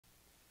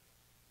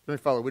So,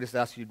 Father, we just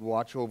ask you to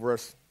watch over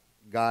us,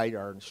 guide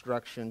our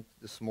instruction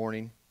this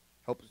morning,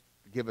 help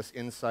give us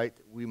insight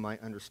that we might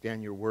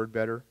understand your word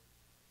better.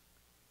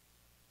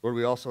 Lord,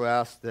 we also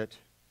ask that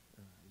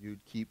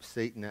you'd keep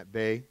Satan at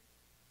bay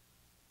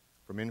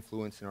from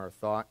influencing our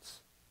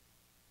thoughts,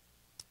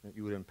 that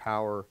you would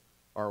empower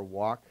our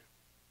walk,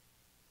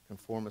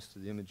 conform us to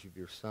the image of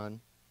your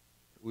Son,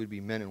 that we'd be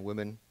men and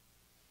women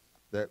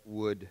that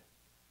would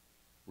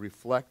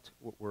reflect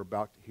what we're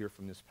about to hear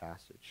from this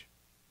passage,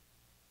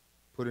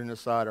 putting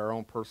aside our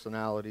own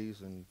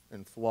personalities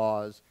and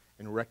flaws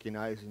and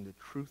recognizing the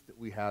truth that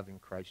we have in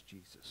Christ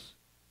Jesus.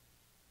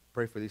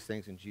 Pray for these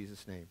things in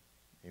Jesus' name.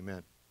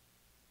 Amen.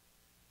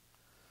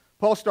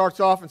 Paul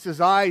starts off and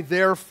says, I,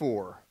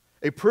 therefore,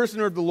 a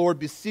prisoner of the Lord,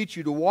 beseech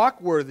you to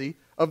walk worthy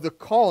of the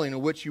calling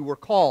in which you were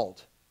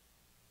called.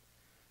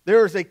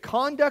 There is a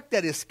conduct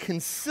that is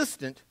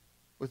consistent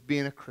with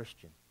being a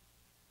Christian.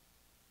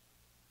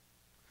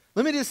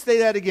 Let me just say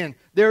that again.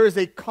 There is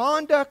a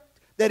conduct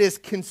that is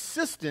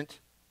consistent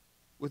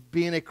with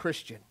being a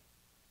Christian.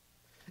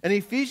 In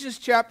Ephesians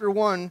chapter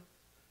 1,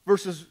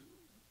 Ephesians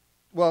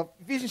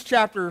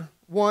chapter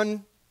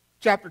 1,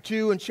 chapter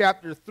 2, and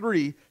chapter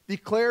 3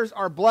 declares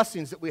our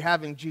blessings that we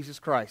have in Jesus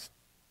Christ.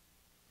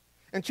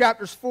 And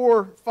chapters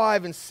 4,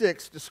 5, and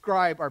 6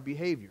 describe our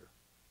behavior.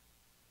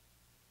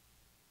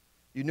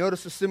 You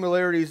notice the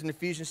similarities in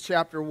Ephesians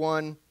chapter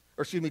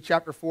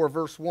 4,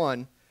 verse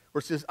 1, where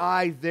it says,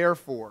 I,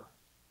 therefore.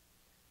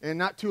 And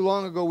not too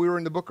long ago, we were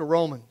in the book of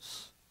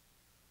Romans.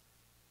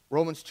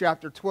 Romans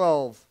chapter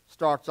 12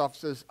 starts off,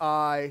 says,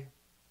 I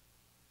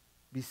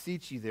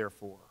beseech you,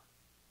 therefore.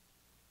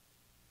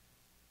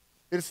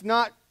 It's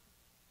not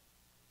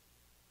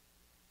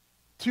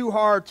too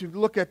hard to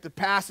look at the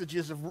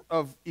passages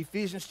of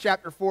Ephesians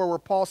chapter 4 where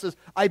Paul says,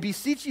 I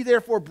beseech you,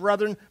 therefore,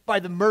 brethren,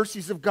 by the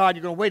mercies of God.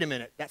 You're going, wait a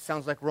minute, that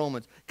sounds like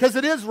Romans. Because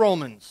it is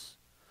Romans.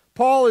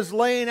 Paul is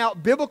laying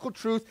out biblical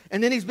truth,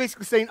 and then he's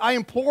basically saying, I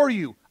implore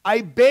you,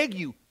 I beg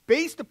you,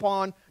 based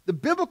upon the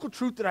biblical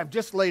truth that I've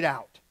just laid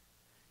out.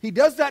 He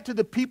does that to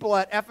the people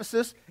at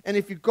Ephesus, and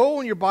if you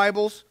go in your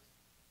Bibles,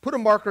 put a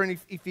marker in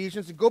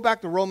Ephesians and go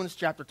back to Romans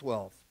chapter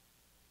 12.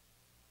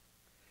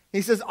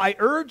 He says, I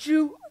urge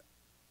you,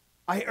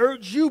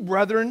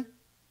 brethren,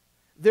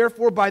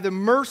 therefore by the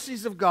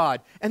mercies of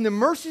God. And the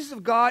mercies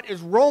of God is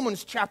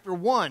Romans chapter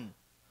 1,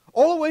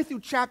 all the way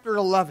through chapter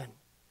 11.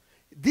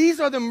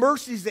 These are the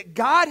mercies that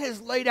God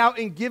has laid out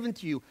and given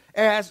to you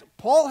as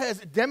Paul has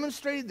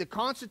demonstrated the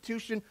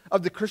constitution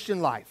of the Christian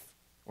life.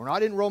 We're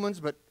not in Romans,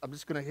 but I'm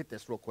just going to hit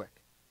this real quick.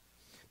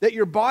 That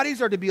your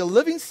bodies are to be a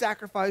living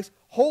sacrifice,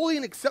 holy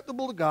and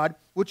acceptable to God,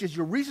 which is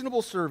your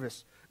reasonable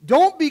service.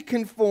 Don't be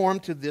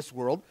conformed to this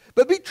world,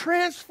 but be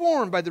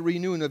transformed by the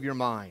renewing of your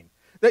mind.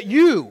 That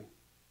you,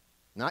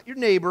 not your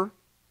neighbor,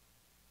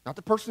 not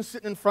the person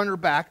sitting in front or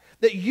back,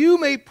 that you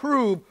may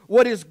prove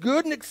what is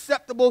good and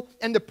acceptable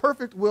and the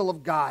perfect will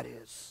of God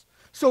is.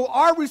 So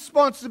our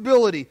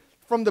responsibility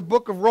from the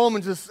book of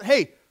Romans is,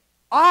 hey,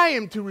 I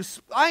am to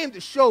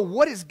show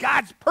what is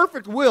God's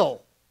perfect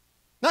will.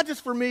 Not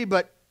just for me,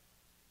 but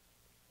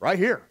right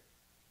here.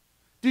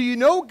 Do you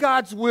know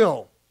God's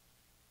will?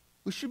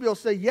 We should be able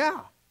to say, yeah.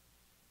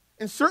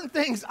 In certain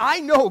things, I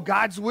know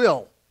God's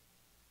will.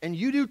 And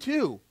you do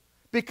too.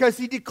 Because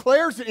he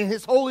declares it in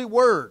his holy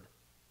word.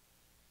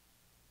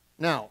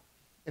 Now,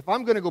 if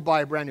I'm going to go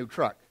buy a brand new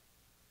truck,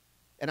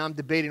 and I'm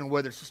debating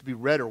whether it's supposed to be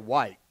red or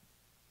white,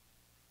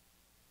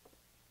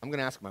 I'm going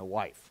to ask my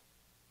wife.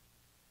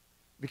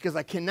 Because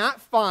I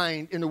cannot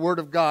find in the Word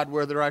of God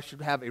whether I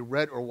should have a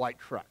red or white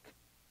truck.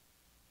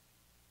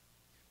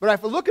 But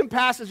if I look in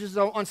passages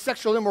on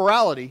sexual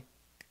immorality,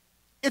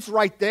 it's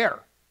right there.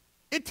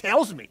 It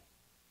tells me.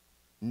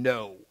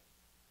 No.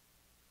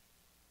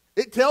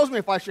 It tells me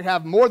if I should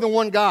have more than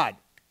one God.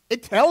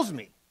 It tells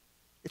me.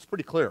 It's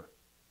pretty clear.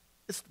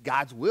 It's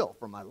God's will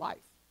for my life.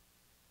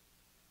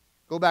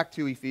 Go back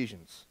to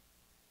Ephesians.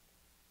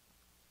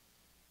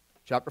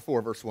 Chapter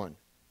 4, verse 1.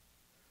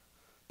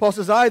 Paul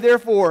says, I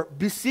therefore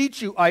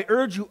beseech you, I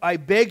urge you, I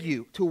beg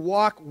you to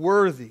walk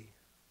worthy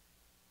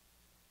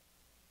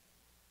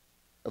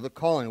of the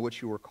calling in which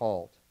you were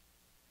called.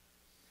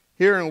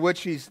 Here in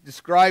which he's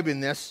describing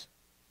this,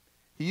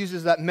 he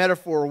uses that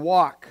metaphor,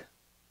 walk,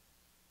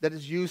 that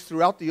is used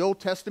throughout the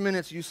Old Testament.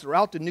 It's used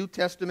throughout the New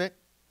Testament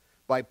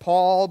by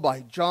Paul,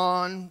 by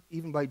John,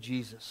 even by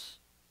Jesus.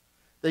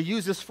 They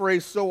use this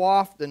phrase so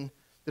often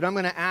that I'm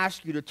going to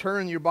ask you to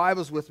turn your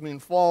Bibles with me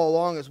and follow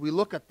along as we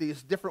look at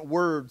these different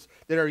words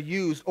that are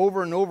used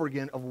over and over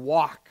again of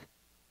walk.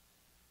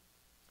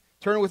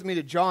 Turn with me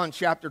to John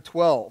chapter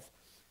 12,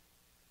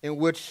 in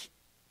which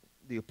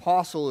the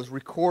apostle is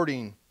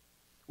recording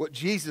what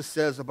Jesus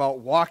says about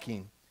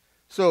walking.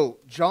 So,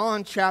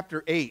 John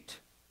chapter 8,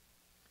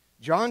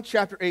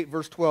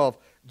 verse 12,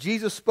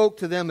 Jesus spoke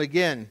to them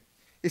again.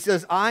 He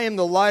says, I am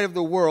the light of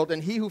the world,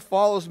 and he who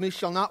follows me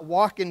shall not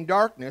walk in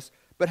darkness,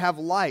 but have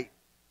light,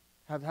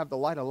 have the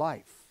light of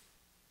life.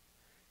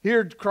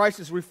 Here, Christ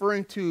is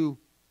referring to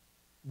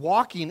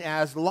walking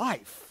as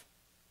life.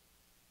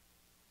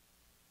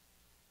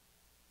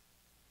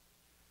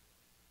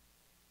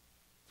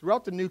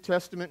 Throughout the New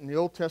Testament and the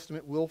Old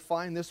Testament, we'll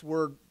find this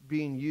word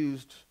being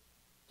used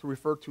to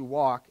refer to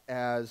walk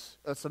as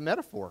a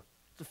metaphor.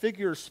 It's a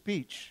figure of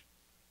speech.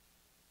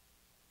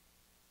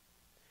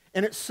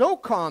 And it's so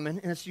common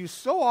and it's used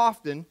so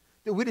often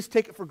that we just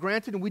take it for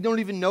granted and we don't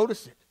even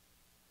notice it.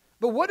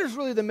 But what is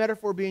really the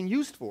metaphor being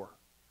used for?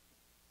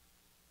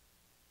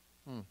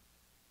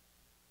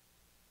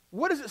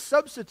 What is it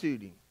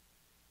substituting?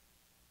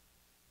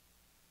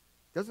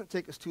 It doesn't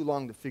take us too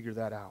long to figure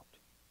that out.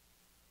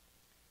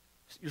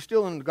 You're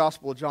still in the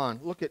Gospel of John.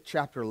 Look at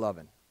chapter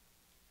 11.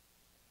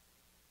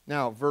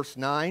 Now, verse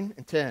 9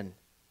 and 10.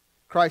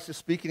 Christ is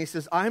speaking. He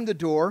says, I am the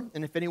door,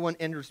 and if anyone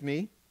enters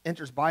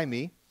by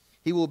me,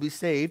 he will be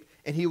saved,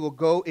 and he will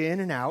go in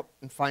and out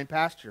and find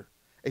pasture.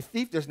 A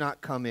thief does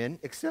not come in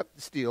except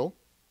to steal.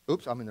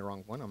 Oops, I'm in the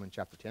wrong one. I'm in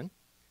chapter 10.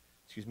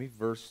 Excuse me,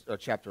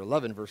 chapter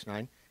 11, verse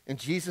 9. And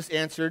Jesus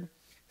answered,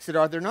 said,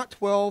 are there not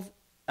 12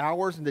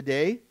 hours in the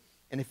day?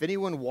 And if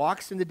anyone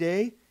walks in the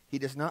day, he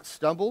does not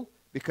stumble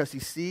because he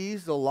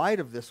sees the light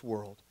of this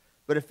world.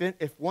 But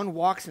if one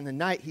walks in the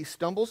night, he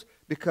stumbles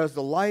because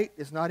the light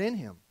is not in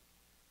him.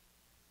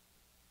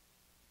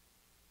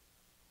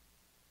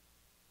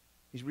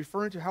 He's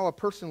referring to how a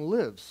person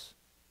lives,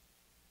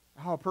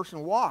 how a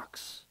person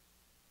walks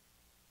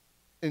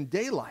in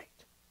daylight.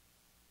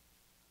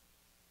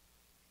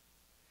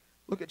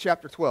 Look at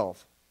chapter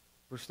 12,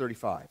 verse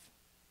 35.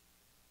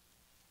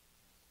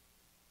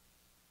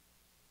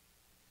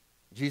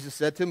 Jesus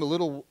said to him, a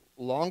little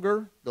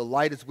longer, the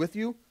light is with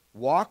you.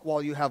 Walk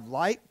while you have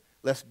light,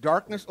 lest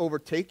darkness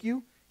overtake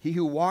you. He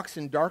who walks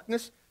in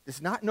darkness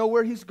does not know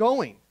where he's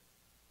going.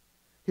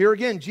 Here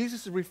again,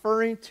 Jesus is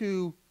referring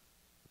to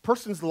a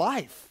person's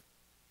life.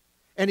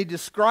 And he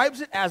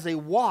describes it as a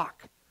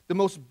walk, the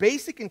most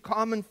basic and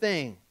common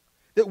thing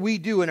that we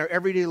do in our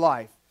everyday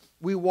life.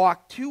 We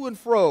walk to and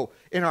fro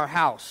in our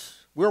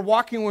house. We're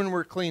walking when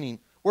we're cleaning.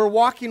 We're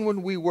walking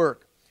when we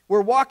work.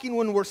 We're walking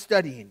when we're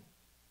studying.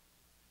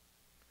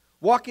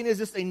 Walking is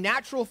just a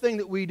natural thing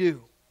that we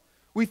do.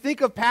 We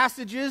think of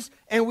passages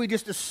and we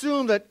just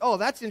assume that, oh,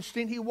 that's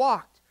interesting, he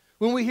walked.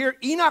 When we hear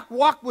Enoch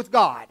walked with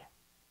God,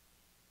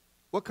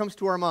 what comes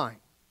to our mind?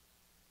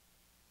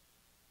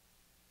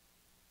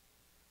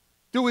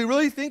 Do we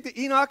really think that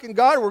Enoch and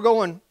God were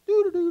going,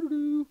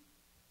 doo-doo-doo-doo-doo?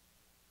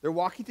 They're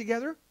walking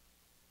together?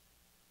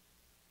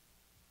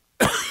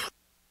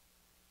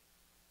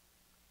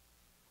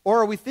 Or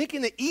are we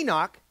thinking that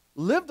Enoch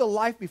lived a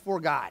life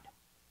before God?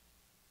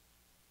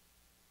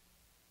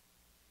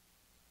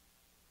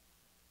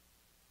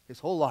 His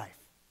whole life.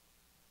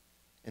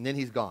 And then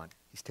he's gone.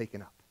 He's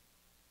taken up.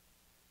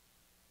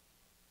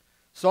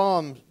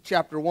 Psalm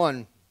chapter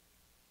 1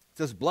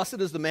 says,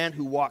 blessed is the man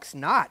who walks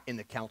not in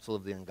the counsel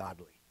of the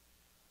ungodly.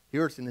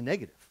 Here it's in the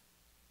negative.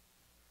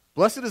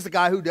 Blessed is the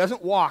guy who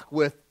doesn't walk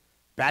with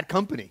bad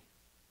company.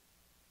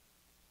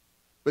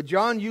 But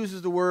John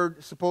uses the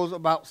word, suppose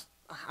about,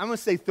 I'm going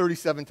to say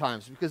 37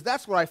 times, because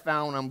that's what I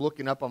found when I'm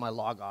looking up on my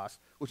Logos,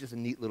 which is a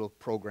neat little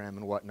program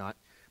and whatnot.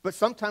 But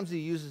sometimes he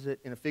uses it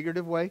in a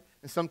figurative way,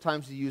 and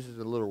sometimes he uses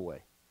it a literal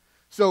way.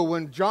 So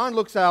when John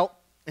looks out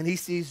and he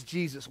sees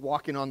Jesus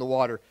walking on the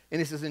water,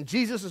 and he says, and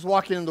Jesus is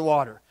walking in the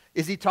water,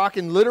 is he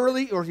talking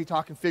literally or is he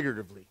talking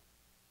figuratively?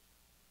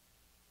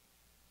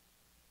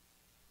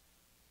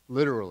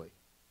 Literally.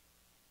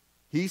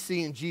 He's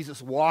seeing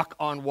Jesus walk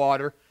on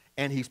water,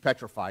 and he's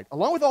petrified,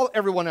 along with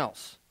everyone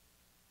else.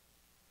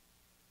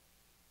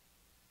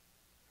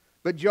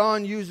 But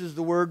John uses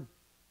the word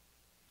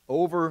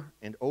over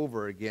and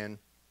over again,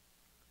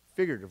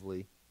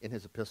 figuratively, in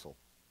his epistle.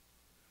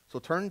 So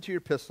turn to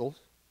your epistles,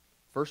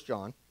 1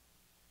 John.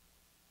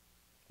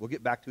 We'll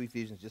get back to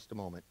Ephesians in just a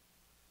moment.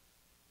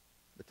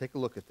 But take a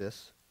look at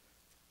this.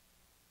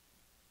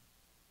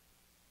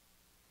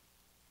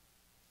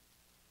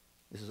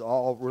 This is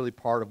all really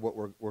part of what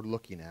we're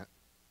looking at.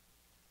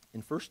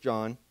 In 1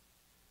 John,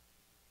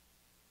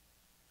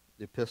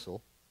 the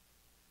epistle,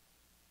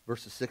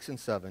 verses 6 and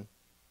 7,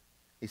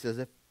 he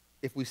says,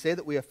 if we say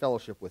that we have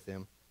fellowship with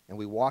him and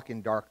we walk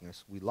in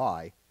darkness, we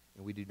lie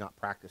and we do not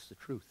practice the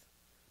truth.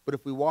 But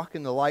if we walk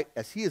in the light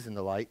as he is in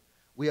the light,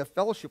 we have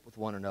fellowship with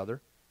one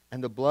another,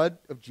 and the blood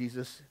of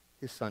Jesus,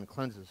 his son,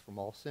 cleanses from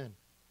all sin.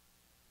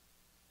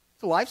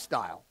 It's a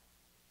lifestyle.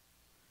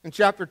 In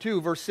chapter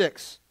 2, verse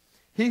 6,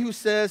 he who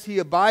says he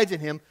abides in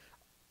him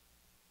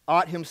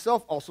ought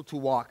himself also to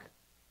walk,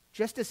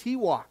 just as he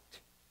walked.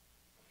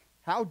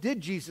 How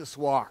did Jesus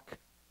walk?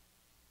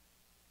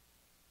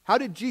 How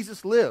did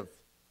Jesus live?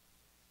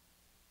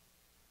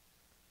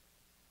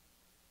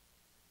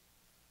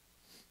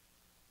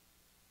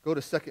 Go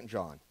to 2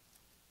 John.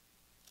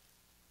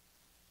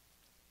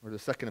 Or the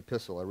second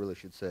epistle, I really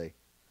should say.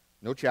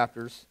 No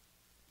chapters.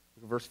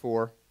 Look at verse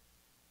 4.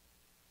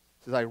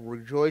 It says, I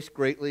rejoice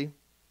greatly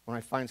when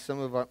I find some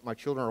of my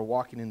children are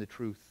walking in the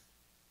truth.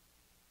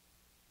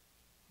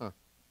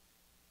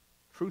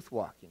 Truth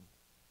walking.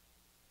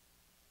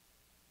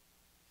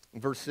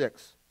 In verse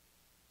 6.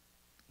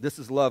 This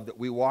is love, that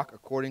we walk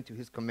according to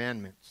his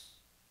commandments.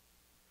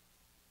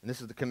 And this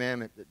is the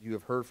commandment that you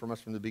have heard from us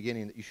from the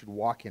beginning, that you should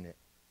walk in it.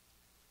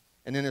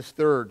 And then his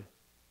third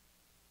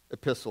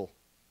epistle.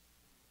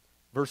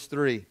 Verse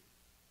 3.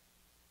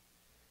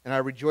 And I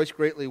rejoiced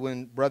greatly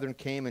when brethren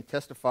came and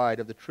testified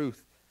of the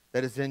truth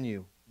that is in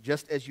you,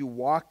 just as you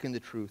walk in the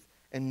truth,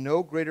 and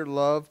no greater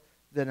love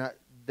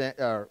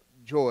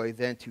joy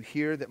than to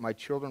hear that my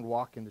children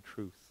walk in the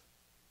truth.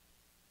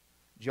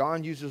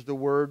 John uses the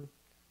word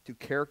to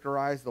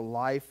characterize the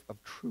life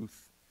of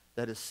truth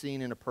that is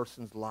seen in a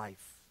person's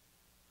life.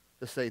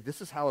 To say,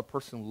 this is how a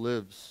person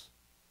lives.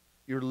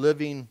 You're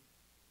living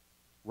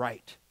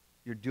right.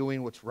 You're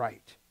doing what's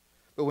right.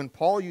 But when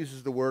Paul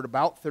uses the word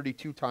about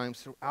 32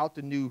 times throughout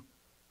the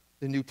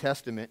New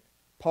Testament,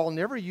 Paul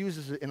never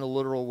uses it in a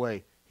literal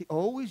way. He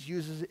always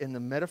uses it in the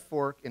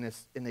metaphoric, in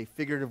a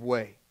figurative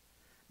way.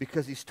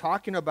 Because he's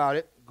talking about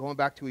it, going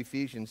back to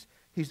Ephesians,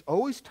 he's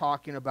always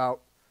talking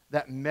about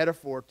that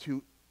metaphor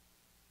to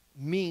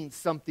mean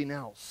something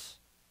else.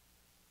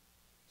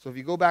 So if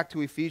you go back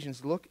to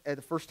Ephesians, look at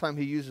the first time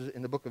he uses it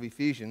in the book of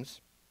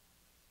Ephesians,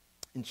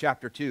 in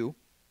chapter 2,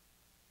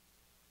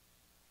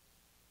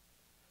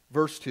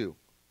 verse 2.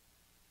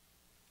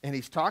 And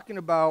he's talking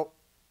about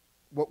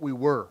what we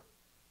were,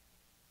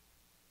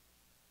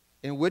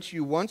 in which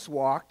you once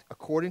walked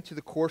according to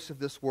the course of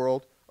this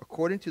world,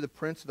 according to the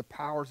prince of the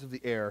powers of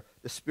the air,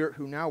 the spirit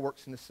who now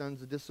works in the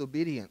sons of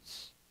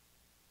disobedience.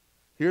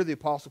 Here the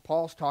Apostle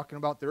Paul is talking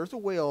about there's a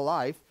way of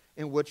life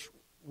in which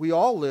we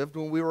all lived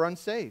when we were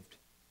unsaved.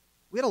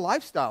 We had a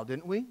lifestyle,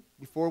 didn't we,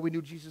 before we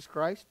knew Jesus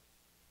Christ?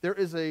 There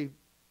is a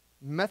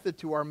method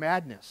to our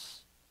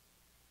madness.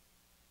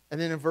 And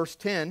then in verse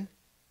 10,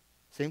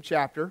 same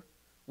chapter,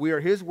 we are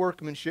his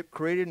workmanship,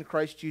 created in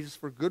Christ Jesus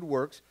for good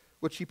works,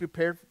 which he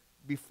prepared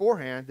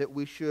beforehand that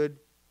we should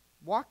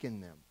walk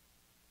in them.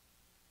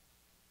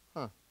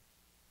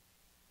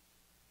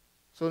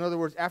 So in other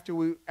words,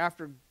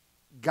 after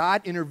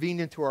God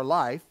intervened into our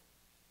life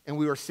and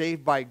we were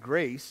saved by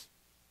grace,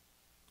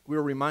 we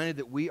were reminded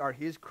that we are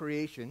his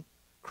creation,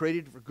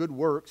 created for good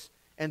works,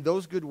 and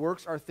those good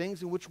works are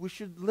things in which we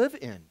should live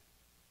in,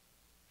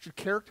 should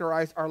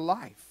characterize our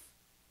life.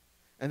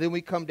 And then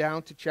we come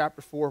down to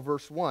chapter 4,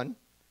 verse 1,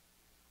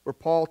 where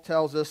Paul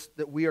tells us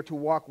that we are to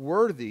walk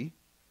worthy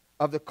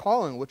of the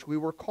calling which we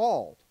were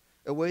called,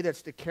 a way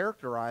that's to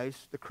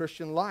characterize the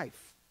Christian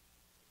life.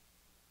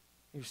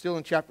 You're still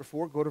in chapter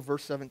 4, go to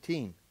verse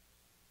 17.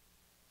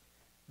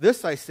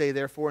 This I say,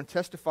 therefore, and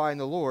testify in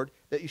the Lord,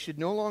 that you should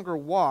no longer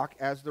walk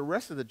as the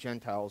rest of the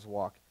Gentiles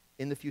walk,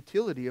 in the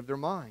futility of their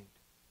mind.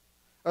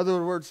 In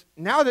other words,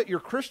 now that you're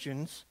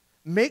Christians,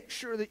 make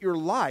sure that your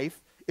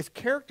life is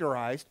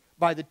characterized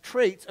by the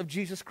traits of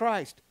Jesus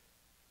Christ.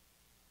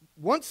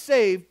 Once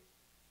saved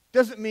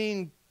doesn't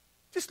mean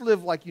just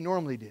live like you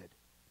normally did.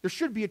 There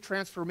should be a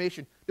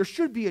transformation. There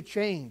should be a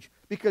change,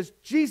 because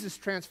Jesus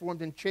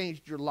transformed and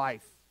changed your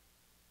life.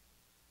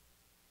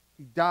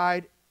 He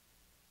died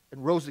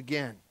and rose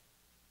again.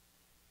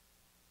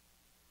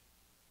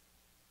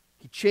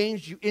 He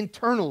changed you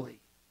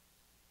internally.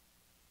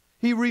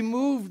 He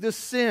removed the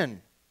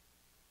sin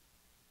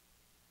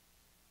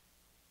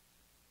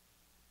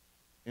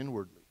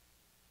inwardly.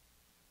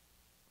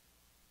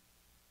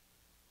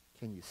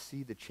 Can you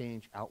see the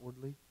change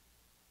outwardly?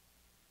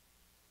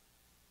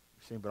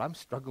 You're saying, but I'm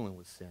struggling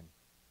with sin.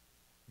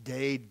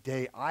 Day to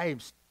day, I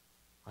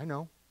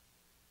know.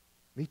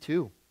 Me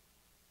too.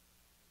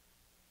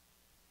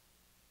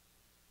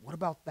 What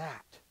about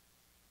that?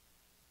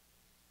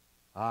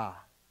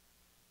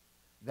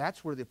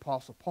 That's where the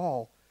Apostle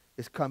Paul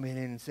is coming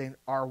in and saying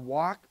our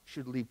walk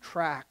should leave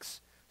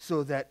tracks,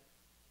 so that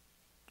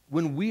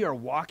when we are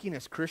walking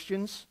as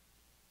Christians,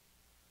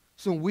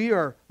 so we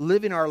are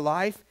living our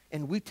life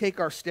and we take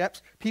our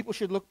steps, people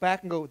should look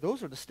back and go,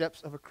 those are the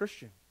steps of a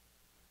Christian.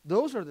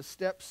 Those are the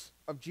steps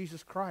of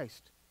Jesus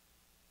Christ.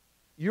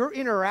 Your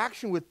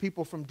interaction with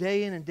people from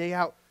day in and day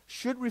out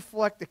should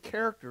reflect the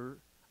character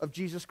of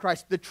Jesus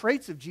Christ, the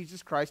traits of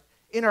Jesus Christ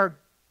in our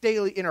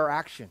daily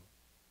interaction.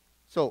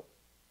 So,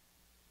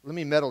 let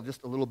me meddle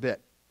just a little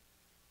bit.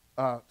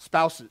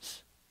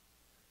 Spouses,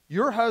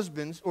 your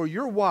husbands or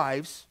your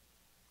wives,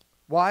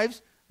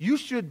 you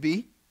should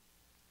be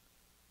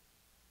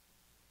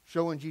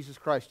showing Jesus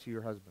Christ to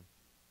your husband.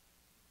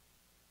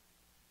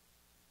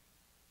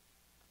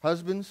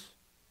 Husbands,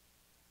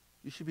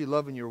 you should be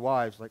loving your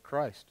wives like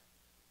Christ.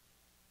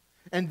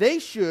 And they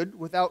should,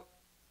 without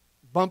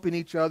bumping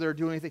each other or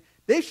doing anything,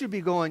 they should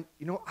be going,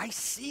 I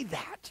see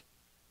that.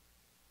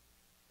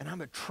 And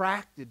I'm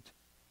attracted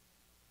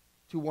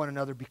to one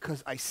another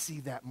because I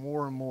see that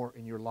more and more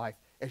in your life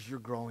as you're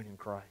growing in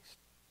Christ.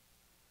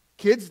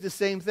 Kids, the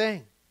same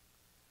thing.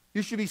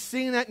 You should be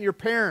seeing that in your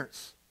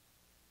parents.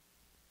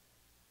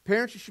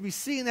 Parents, you should be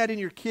seeing that in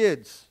your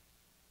kids.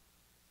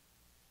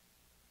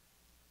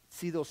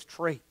 See those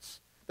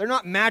traits. They're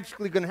not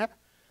magically going to happen.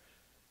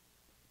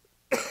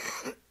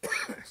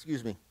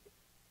 Excuse me.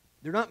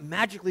 They're not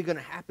magically going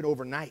to happen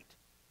overnight.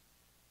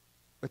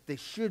 But they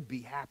should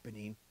be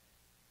happening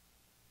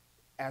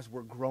as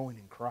we're growing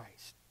in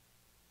Christ.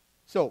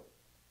 So,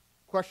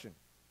 question.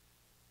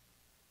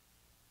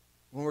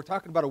 When we're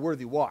talking about a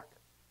worthy walk,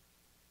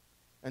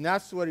 and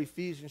that's what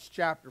Ephesians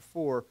chapter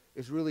 4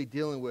 is really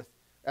dealing with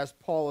as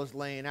Paul is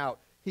laying out.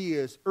 He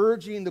is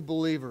urging the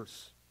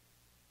believers.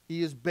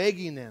 He is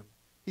begging them.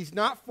 He's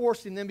not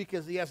forcing them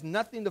because he has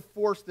nothing to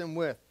force them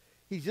with.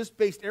 He's just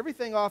based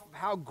everything off of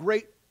how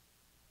great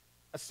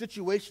a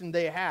situation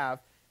they have.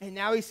 And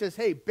now he says,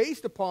 hey,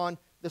 based upon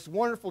this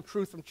wonderful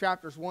truth from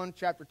chapters 1,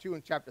 chapter 2,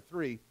 and chapter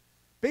 3,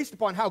 based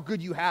upon how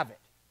good you have it,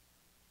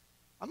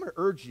 I'm going to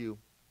urge you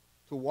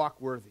to walk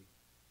worthy.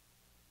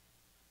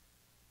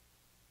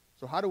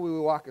 So how do we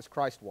walk as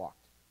Christ walked?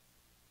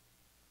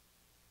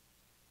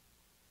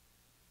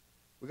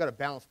 We've got to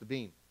balance the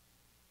beam.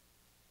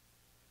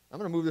 I'm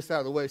going to move this out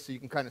of the way so you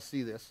can kind of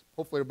see this.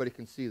 Hopefully everybody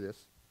can see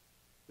this.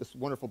 This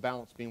wonderful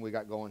balance beam we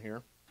got going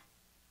here.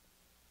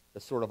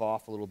 That's sort of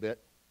off a little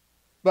bit.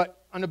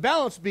 But on the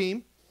balance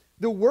beam,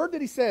 the word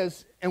that he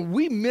says, and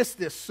we miss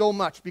this so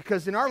much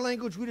because in our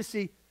language we just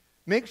see,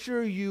 make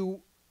sure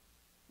you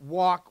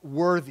walk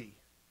worthy.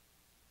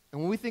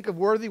 And when we think of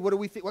worthy, what do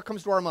we think? What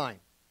comes to our mind?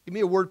 Give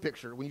me a word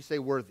picture when you say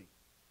worthy.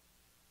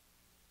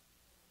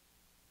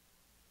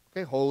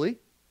 Okay, holy.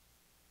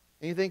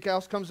 Anything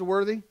else comes to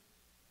worthy?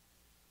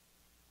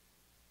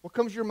 What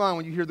comes to your mind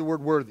when you hear the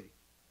word worthy?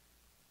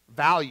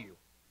 Value.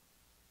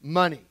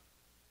 Money.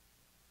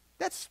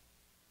 That's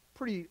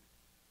pretty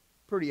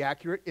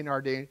accurate in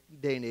our day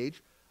and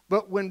age.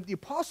 But when the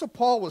Apostle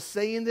Paul was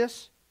saying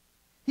this,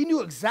 he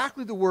knew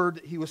exactly the word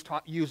that he was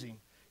using.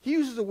 He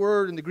uses a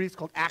word in the Greek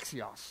called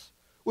axios,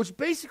 which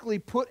basically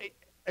put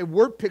a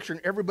word picture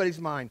in everybody's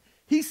mind.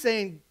 He's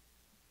saying,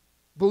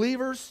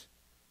 believers,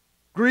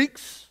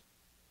 Greeks,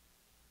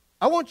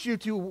 I want you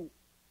to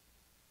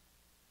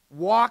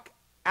walk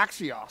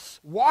axios,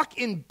 walk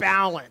in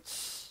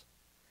balance.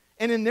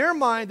 And in their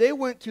mind, they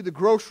went to the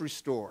grocery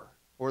store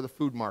or the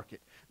food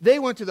market. They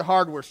went to the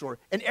hardware store.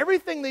 And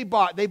everything they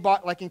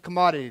bought like in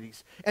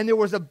commodities. And there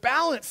was a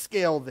balance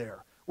scale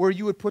there where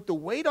you would put the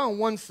weight on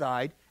one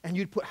side and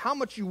you'd put how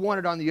much you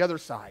wanted on the other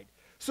side.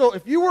 So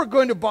if you were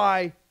going to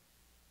buy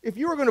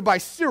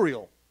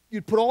cereal,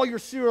 you'd put all your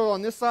cereal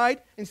on this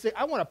side and say,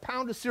 I want a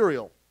pound of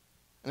cereal.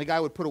 And the guy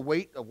would put a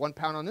weight of 1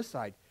 pound on this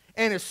side.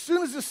 And as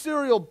soon as the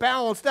cereal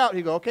balanced out,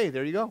 he'd go, okay,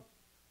 there you go.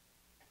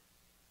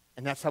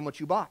 And that's how much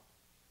you bought.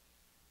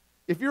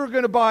 If you were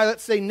going to buy,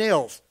 let's say,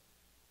 nails,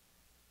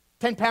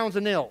 10 pounds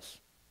of nails,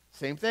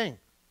 same thing.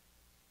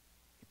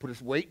 He put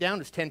his weight down,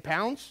 it's 10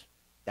 pounds.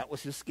 That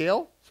was his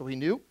scale, so he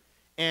knew.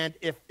 And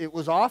if it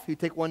was off, he'd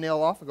take one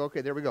nail off and go,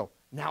 okay, there we go.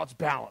 Now it's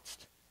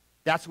balanced.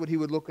 That's what he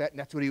would look at, and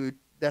that's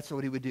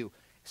what he would do.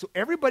 So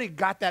everybody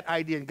got that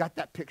idea and got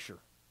that picture.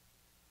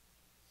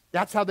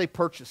 That's how they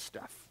purchase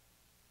stuff.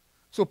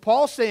 So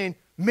Paul's saying,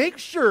 make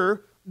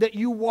sure that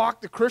you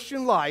walk the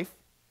Christian life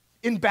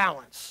in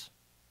balance.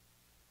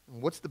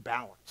 And what's the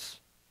balance?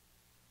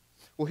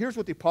 Well, here's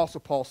what the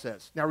Apostle Paul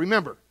says. Now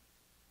remember,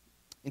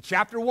 in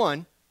chapter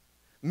 1,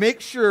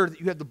 make sure that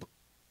you have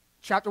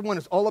chapter 1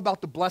 is all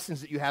about the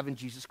blessings that you have in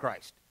Jesus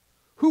Christ.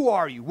 Who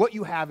are you? What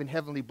you have in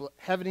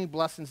heavenly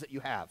blessings that you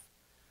have.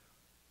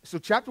 So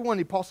chapter 1,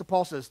 the Apostle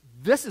Paul says,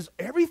 this is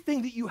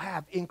everything that you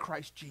have in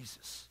Christ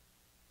Jesus.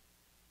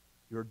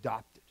 You're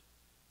adopted.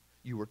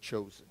 You are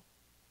chosen.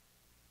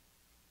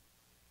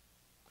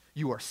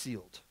 You are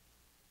sealed.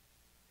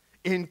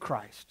 In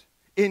Christ.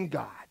 In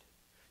God.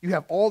 You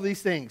have all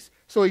these things.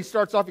 So he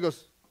starts off, he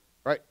goes,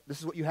 all right, this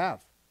is what you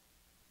have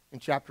in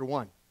chapter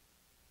 1.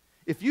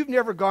 If you've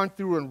never gone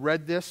through and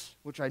read this,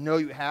 which I know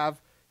you have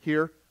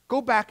here,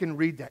 go back and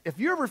read that. If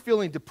you're ever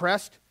feeling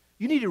depressed,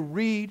 you need to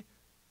read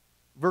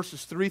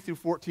verses 3 through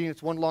 14.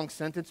 It's one long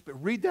sentence,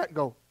 but read that and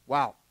go,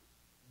 wow,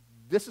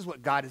 this is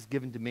what God has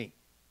given to me.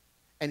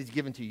 And he's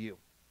given to you.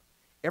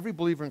 Every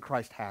believer in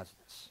Christ has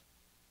this.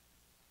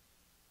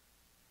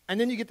 And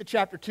then you get to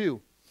chapter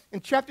 2.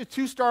 And chapter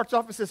 2 starts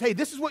off and says, hey,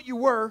 this is what you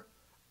were,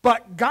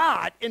 but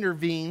God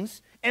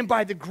intervenes, and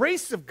by the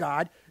grace of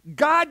God,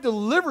 God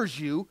delivers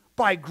you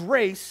by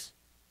grace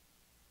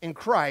in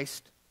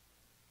Christ,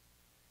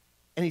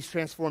 and he's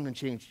transformed and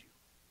changed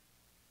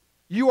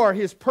you. You are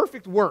his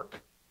perfect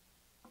work.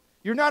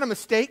 You're not a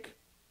mistake.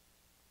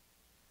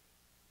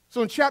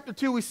 So in chapter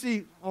 2, we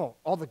see,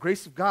 all the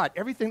grace of God.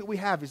 Everything that we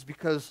have is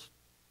because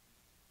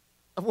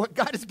of what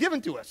God has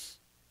given to us.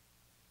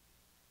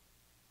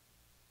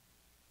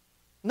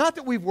 Not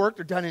that we've worked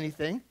or done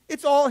anything.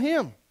 It's all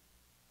him.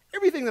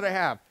 Everything that I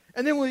have.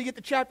 And then when we get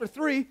to chapter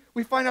 3,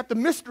 we find out the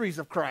mysteries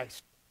of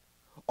Christ.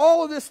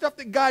 All of this stuff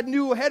that God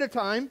knew ahead of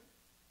time,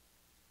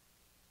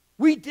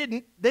 we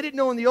didn't. They didn't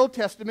know in the Old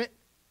Testament.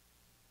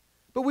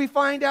 But we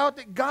find out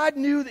that God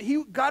knew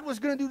that God was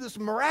going to do this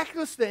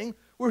miraculous thing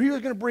where he was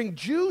going to bring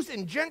Jews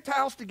and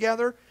Gentiles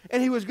together,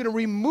 and he was going to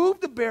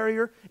remove the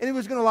barrier, and he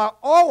was going to allow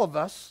all of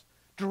us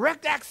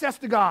direct access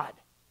to God.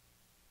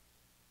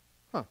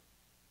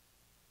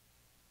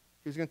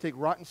 He was going to take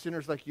rotten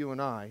sinners like you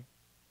and I,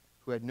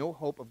 who had no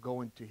hope of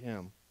going to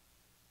him,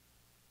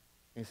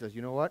 and he says,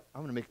 you know what? I'm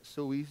going to make it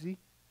so easy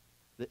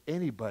that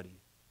anybody,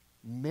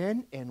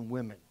 men and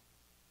women,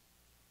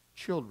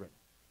 children,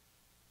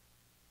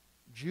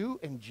 Jew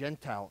and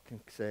Gentile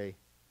can say,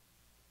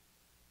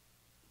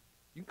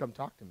 you can come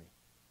talk to me.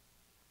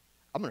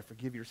 I'm going to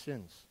forgive your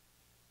sins.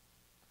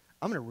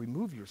 I'm going to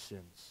remove your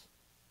sins.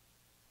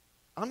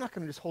 I'm not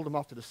going to just hold them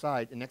off to the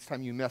side, and next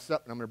time you mess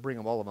up, and I'm going to bring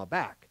them all of them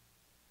back.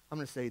 I'm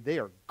going to say they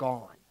are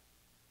gone.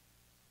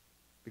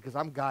 Because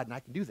I'm God, and I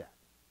can do that.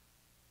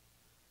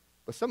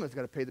 But someone's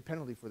got to pay the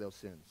penalty for those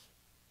sins.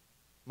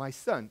 My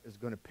son is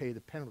going to pay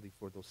the penalty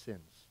for those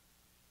sins.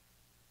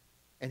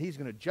 And he's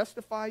going to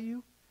justify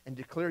you and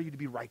declare you to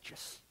be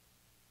righteous.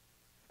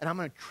 And I'm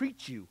going to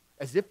treat you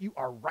as if you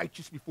are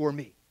righteous before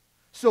me.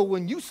 So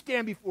when you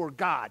stand before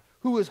God,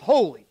 who is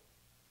holy,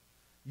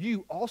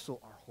 you also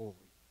are holy.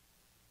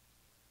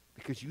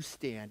 Because you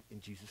stand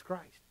in Jesus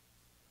Christ.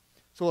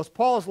 So as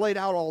Paul has laid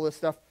out all this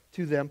stuff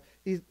to them,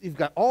 he's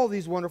got all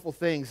these wonderful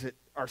things that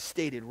are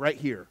stated right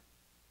here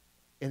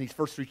in these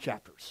first 3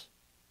 chapters.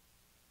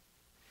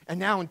 And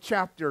now in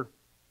chapter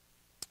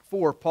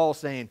 4, Paul's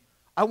saying,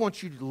 I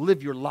want you to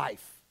live your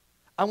life.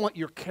 I want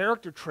your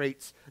character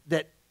traits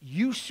that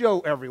you show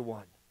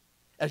everyone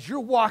as you're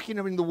walking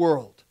in the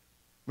world.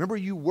 Remember,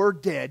 you were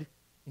dead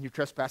in your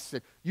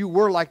trespasses. You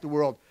were like the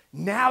world.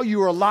 Now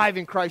you are alive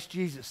in Christ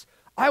Jesus.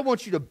 I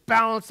want you to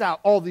balance out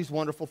all these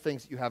wonderful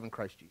things that you have in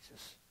Christ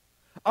Jesus.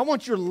 I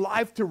want your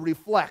life to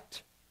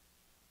reflect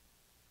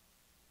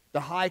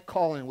the high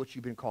calling in which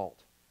you've been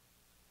called.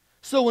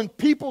 So when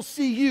people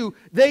see you,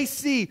 they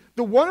see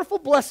the wonderful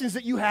blessings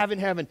that you have in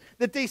heaven,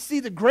 that they see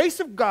the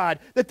grace of God,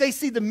 that they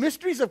see the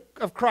mysteries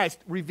of Christ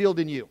revealed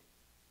in you.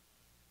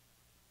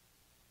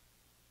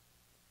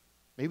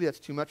 Maybe that's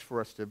too much for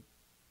us to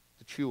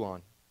chew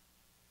on,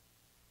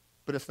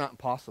 but it's not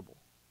impossible.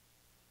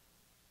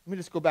 Let me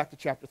just go back to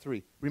chapter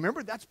 3.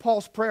 Remember, that's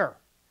Paul's prayer.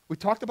 We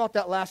talked about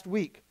that last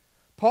week.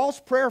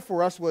 Paul's prayer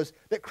for us was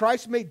that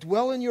Christ may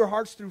dwell in your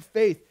hearts through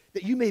faith,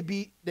 that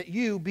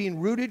you, being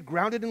rooted,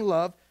 grounded in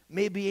love,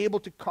 may be able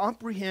to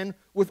comprehend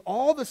with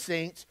all the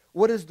saints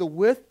what is the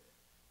width,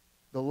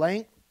 the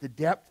length, the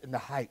depth, and the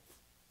height,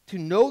 to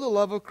know the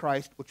love of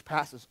Christ which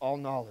passes all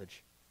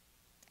knowledge,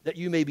 that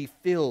you may be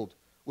filled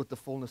with the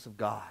fullness of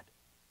God.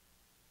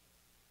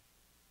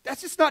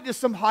 That's just not just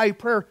some high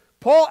prayer.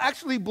 Paul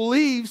actually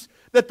believes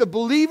that the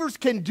believers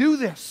can do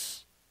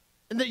this,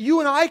 and that you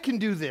and I can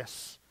do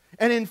this.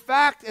 And in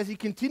fact, as he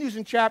continues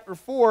in chapter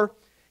 4,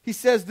 he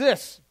says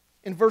this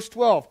in verse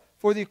 12,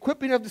 for the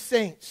equipping of the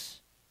saints,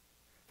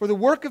 for the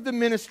work of the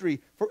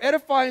ministry, for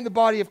edifying the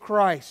body of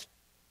Christ.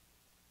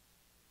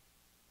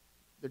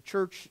 The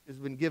church has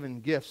been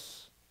given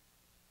gifts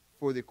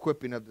for the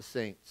equipping of the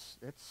saints.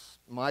 That's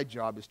my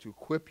job, is to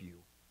equip you,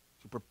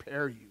 to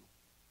prepare you.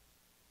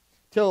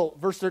 Till,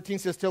 verse 13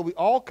 says, till we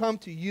all come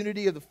to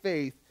unity of the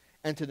faith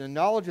and to the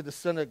knowledge of the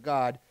Son of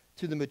God,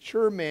 to the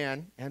mature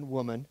man and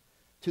woman,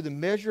 to the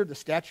measure of the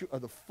stature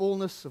of the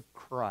fullness of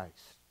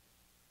Christ.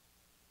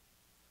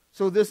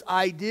 So this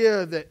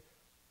idea that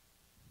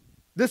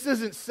this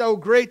isn't so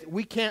great that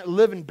we can't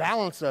live in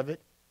balance of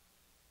it,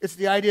 it's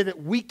the idea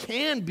that we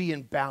can be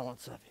in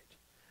balance of it,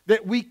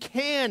 that we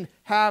can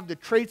have the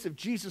traits of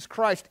Jesus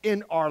Christ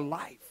in our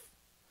life.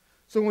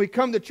 So when we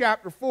come to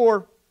chapter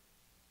 4,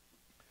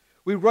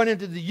 we run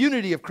into the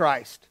unity of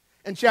Christ.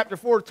 And chapter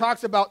 4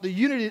 talks about the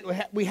unity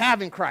that we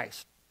have in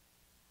Christ.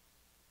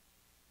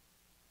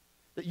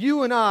 That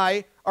you and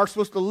I are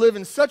supposed to live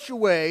in such a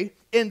way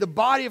in the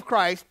body of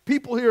Christ,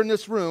 people here in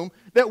this room,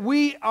 that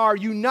we are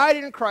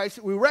united in Christ,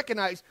 that we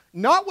recognize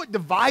not what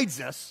divides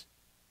us,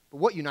 but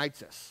what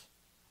unites us.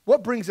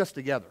 What brings us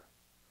together?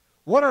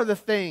 What are the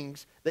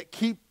things that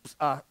keeps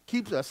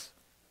us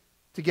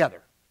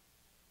together?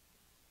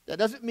 That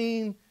doesn't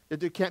mean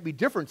that there can't be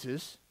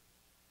differences,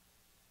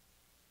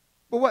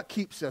 but what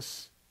keeps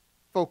us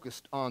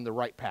focused on the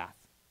right path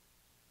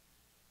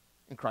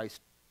in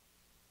Christ?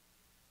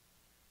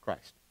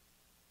 Christ.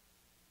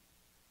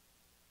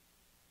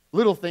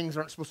 Little things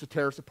aren't supposed to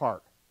tear us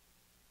apart.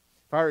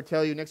 If I were to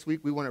tell you next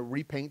week we want to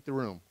repaint the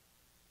room,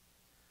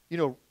 you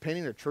know,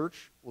 painting a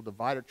church will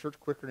divide a church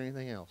quicker than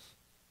anything else.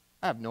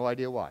 I have no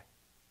idea why.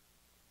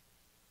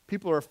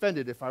 People are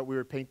offended if we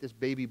were to paint this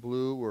baby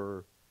blue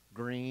or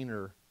green,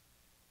 or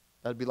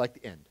that'd be like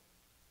the end.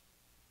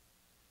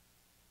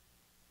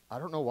 I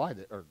don't know why.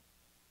 Or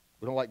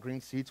we don't like green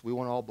seats, we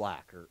want all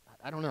black, or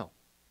I don't know.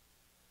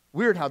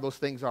 Weird how those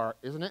things are,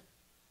 isn't it?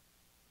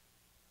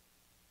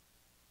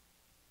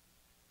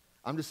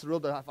 I'm just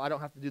thrilled that I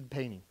don't have to do the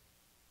painting.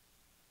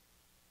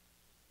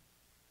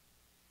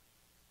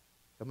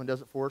 Someone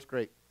does it for us,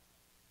 great.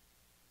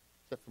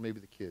 Except for maybe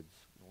the kids.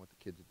 We don't want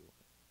the kids to do it.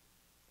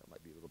 That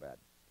might be a little bad.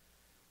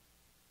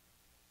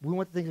 We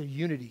want the things of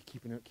unity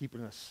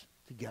keeping us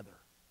together.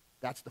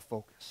 That's the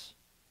focus.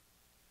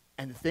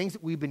 And the things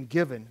that we've been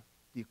given,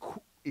 the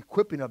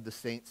equipping of the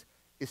saints,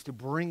 is to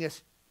bring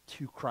us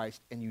to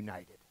Christ and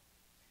united.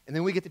 And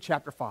then we get to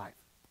chapter 5.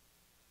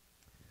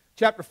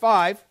 Chapter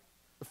 5,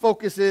 the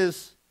focus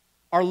is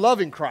our love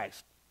in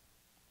Christ.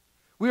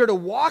 We are to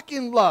walk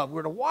in love.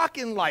 We're to walk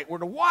in light. We're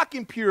to walk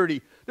in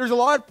purity. There's a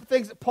lot of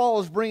things that Paul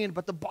is bringing,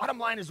 but the bottom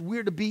line is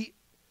we're to be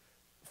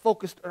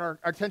focused our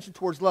attention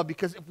towards love,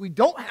 because if we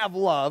don't have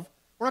love,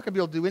 we're not going to be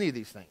able to do any of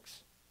these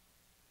things.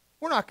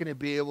 We're not going to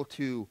be able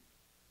to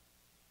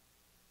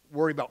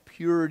worry about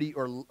purity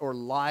or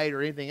light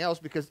or anything else,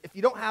 because if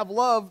you don't have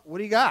love, what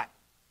do you got?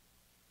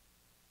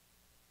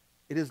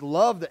 It is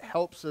love that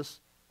helps us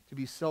to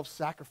be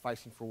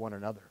self-sacrificing for one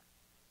another.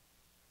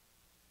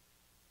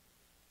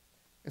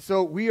 And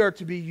so we are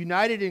to be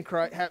united in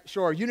Christ,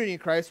 show our unity in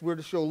Christ. We're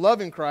to show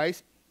love in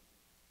Christ.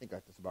 I think I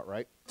got this about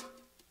right.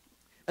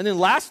 And then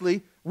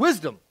lastly,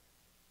 wisdom.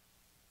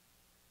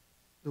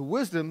 The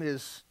wisdom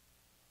is,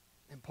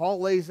 and Paul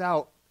lays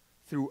out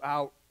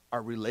throughout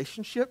our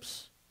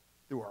relationships,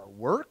 through our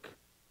work,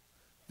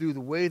 through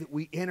the way that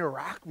we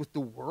interact with the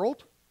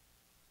world.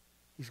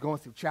 He's going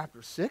through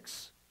chapter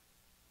 6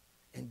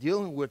 and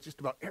dealing with just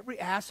about every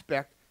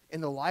aspect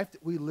in the life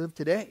that we live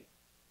today.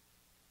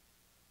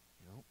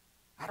 You know,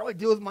 how do I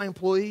deal with my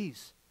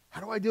employees?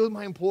 How do I deal with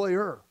my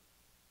employer?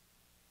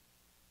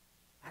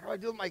 How do I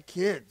deal with my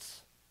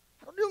kids?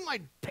 How do I deal with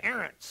my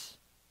parents?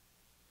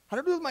 How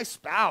do I deal with my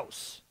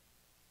spouse?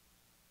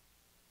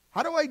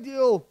 How do I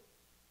deal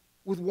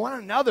with one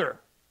another?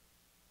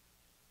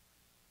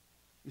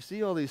 You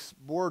see all these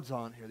boards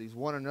on here, these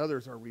one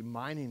another's are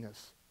reminding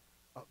us,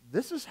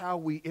 this is how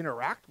we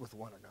interact with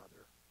one another.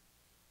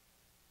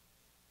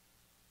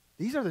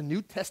 These are the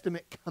New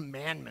Testament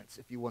commandments,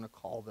 if you want to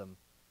call them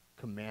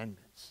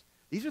commandments.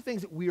 These are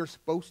things that we are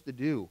supposed to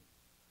do.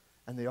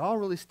 And they all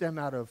really stem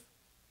out of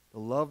the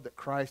love that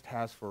Christ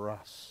has for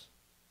us.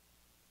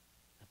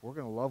 If we're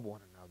going to love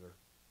one another,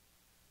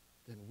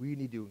 then we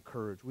need to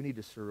encourage, we need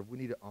to serve, we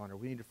need to honor,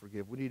 we need to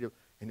forgive, we need to,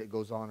 and it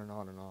goes on and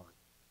on and on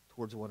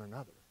towards one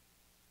another.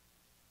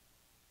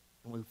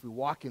 And if we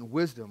walk in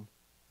wisdom,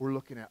 we're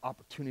looking at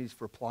opportunities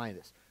for applying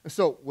this. And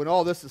so when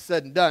all this is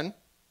said and done,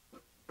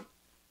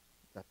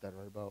 got that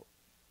right about,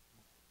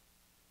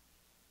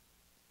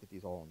 get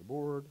these all on the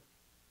board,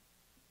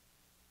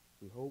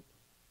 we hope.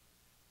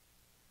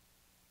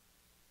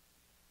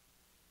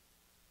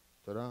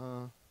 Ta-da.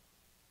 All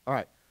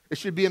right. It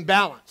should be in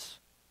balance.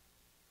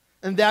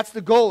 And that's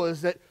the goal,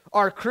 is that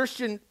our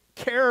Christian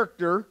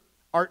character,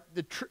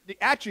 the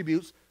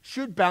attributes,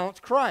 should balance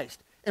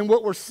Christ. And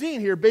what we're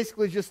seeing here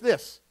basically is just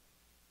this.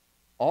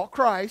 All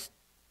Christ.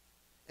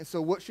 And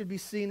so what should be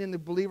seen in the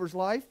believer's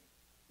life?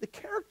 The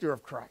character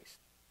of Christ.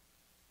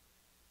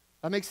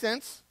 That makes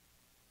sense?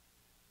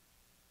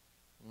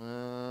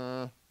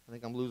 I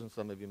think I'm losing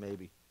some of you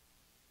maybe.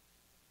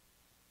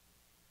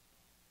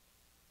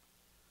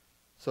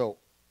 So,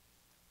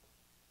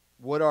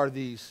 what are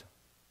these?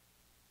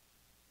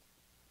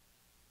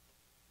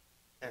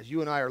 As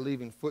you and I are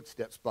leaving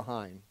footsteps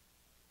behind,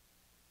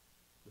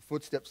 the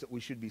footsteps that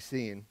we should be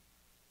seeing,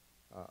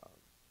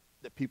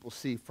 that people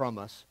see from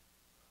us,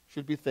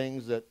 should be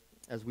things that,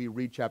 as we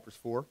read chapters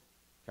 4,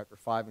 chapter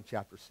 5, and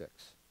chapter 6,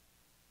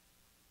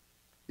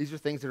 these are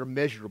things that are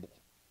measurable.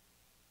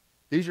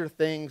 These are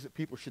things that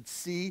people should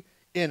see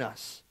in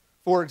us.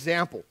 For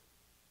example,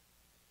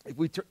 if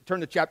we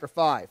turn to chapter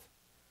 5,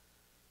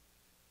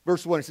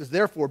 verse 1, it says,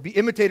 "Therefore, be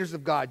imitators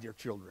of God, dear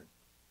children."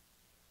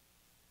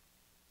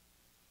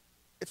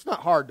 It's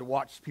not hard to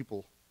watch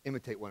people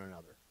imitate one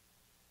another.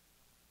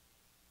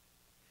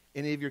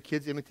 Any of your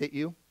kids imitate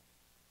you?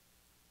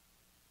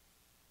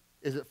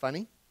 Is it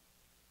funny?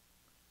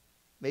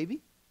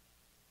 Maybe?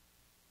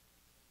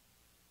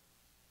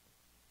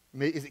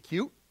 Is it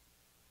cute?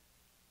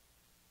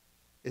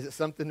 Is it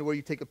something where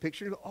you take a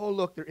picture and go, oh,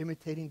 look, they're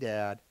imitating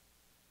Dad.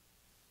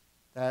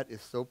 That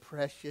is so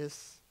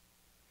precious.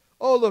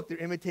 Oh, look, they're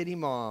imitating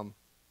Mom.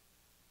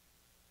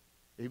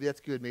 Maybe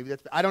that's good. Maybe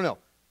that's bad. I don't know.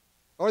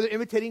 Or they're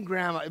imitating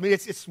Grandma. I mean,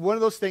 it's one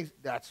of those things.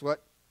 That's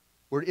what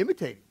we're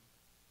imitating.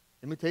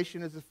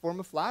 Imitation is a form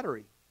of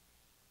flattery.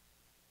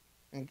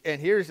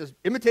 And here it says,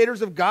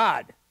 imitators of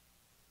God.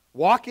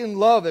 Walk in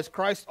love as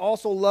Christ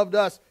also loved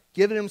us,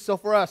 giving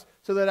himself for us.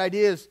 So that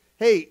idea is,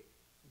 hey,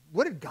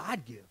 what did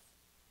God give?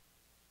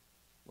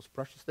 Most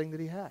precious thing that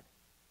he had.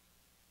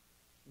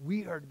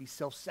 We are to be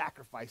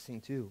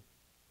self-sacrificing too.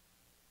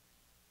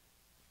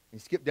 And you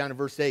skip down to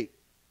verse 8.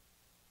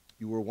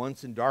 You were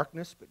once in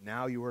darkness, but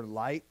now you are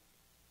light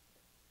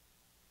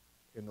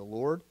in the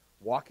Lord.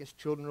 Walk as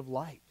children of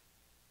light.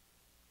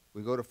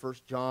 We go to 1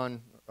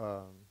 John,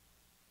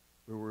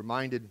 we were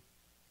reminded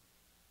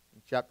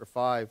in chapter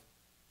 5,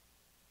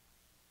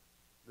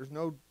 there's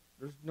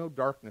no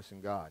darkness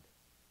in God.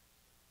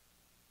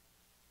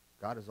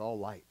 God is all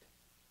light.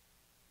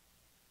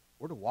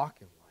 We're to walk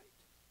in light.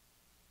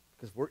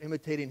 Because we're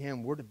imitating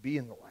him, we're to be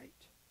in the light.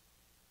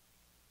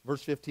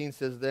 Verse 15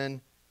 says,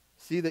 then,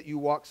 see that you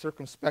walk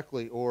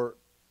circumspectly, or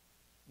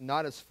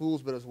not as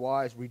fools, but as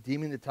wise,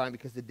 redeeming the time,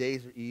 because the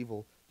days are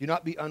evil. Do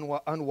not be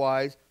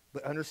unwise,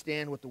 but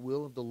understand what the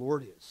will of the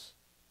Lord is.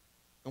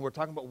 And we're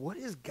talking about what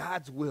is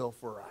God's will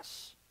for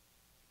us.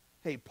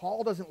 Hey,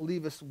 Paul doesn't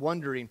leave us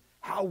wondering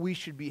how we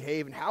should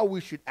behave and how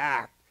we should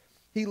act.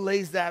 He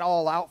lays that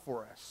all out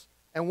for us.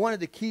 And one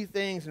of the key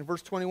things in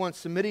verse 21,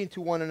 submitting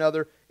to one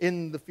another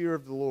in the fear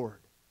of the Lord.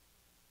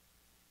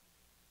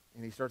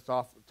 And he starts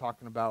off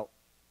talking about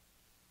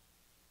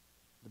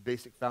the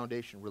basic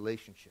foundation,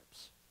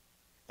 relationships.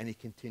 And he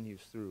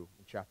continues through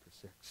in chapter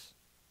 6.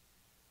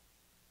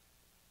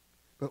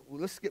 But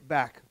let's get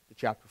back to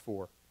chapter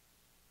 4.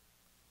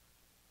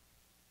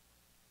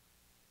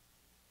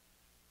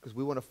 because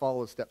we want to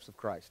follow the steps of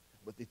Christ.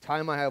 With the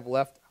time I have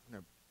left, I'm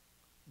going to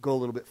go a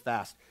little bit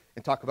fast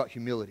and talk about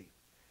humility.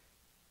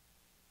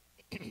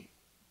 When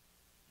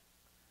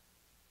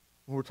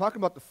we're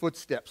talking about the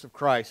footsteps of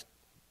Christ,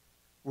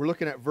 we're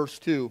looking at verse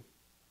 2,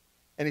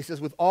 and he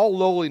says, with all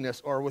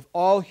lowliness or with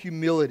all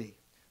humility.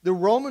 The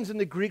Romans and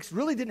the Greeks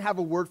really didn't have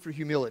a word for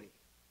humility.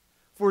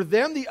 For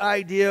them, the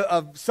idea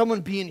of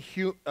someone being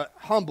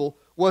humble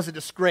was a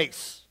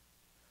disgrace.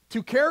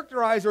 To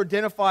characterize or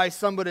identify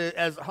somebody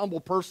as a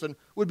humble person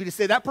would be to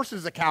say that person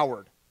is a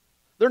coward.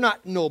 They're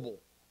not noble.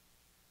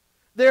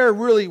 They're a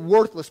really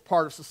worthless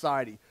part of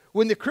society.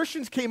 When the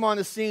Christians came on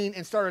the scene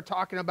and started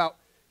talking about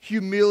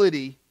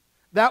humility,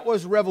 that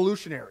was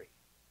revolutionary.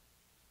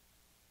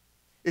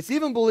 It's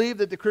even believed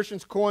that the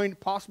Christians coined,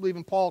 possibly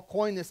even Paul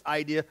coined this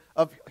idea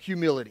of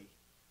humility.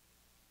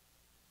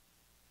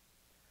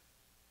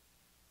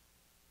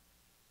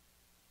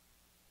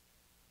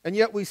 And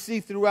yet we see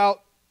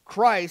throughout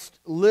Christ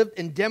lived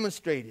and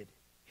demonstrated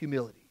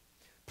humility.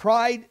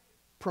 Pride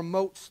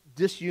promotes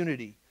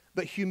disunity,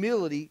 but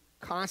humility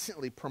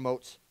constantly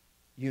promotes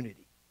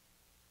unity.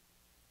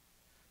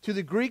 To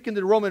the Greek and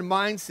the Roman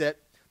mindset,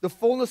 the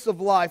fullness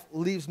of life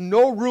leaves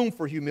no room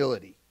for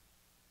humility.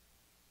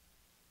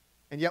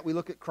 And yet we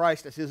look at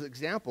Christ as his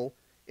example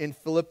in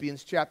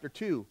Philippians chapter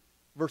 2,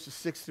 verses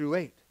 6 through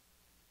 8.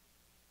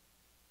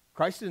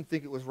 Christ didn't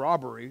think it was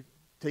robbery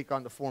to take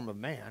on the form of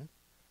man.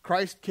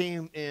 Christ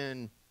came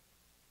in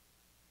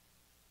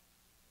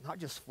not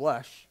just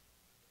flesh,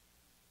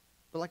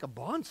 but like a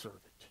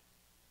bondservant,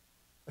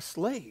 a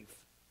slave,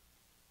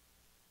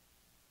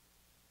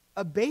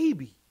 a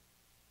baby.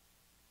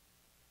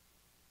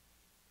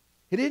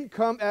 He didn't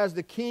come as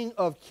the King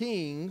of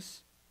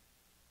Kings.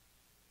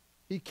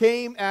 He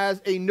came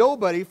as a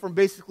nobody from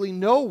basically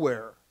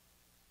nowhere.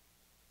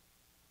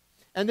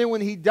 And then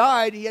when he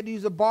died, he had to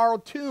use a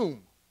borrowed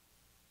tomb.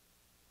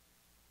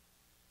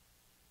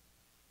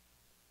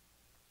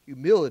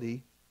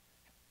 Humility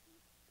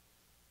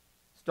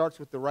starts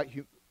with the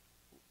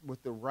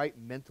right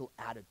mental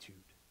attitude.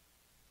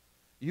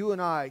 You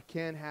and I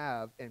can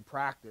have and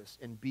practice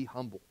and be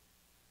humble.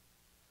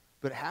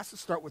 But it has to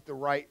start with the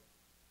right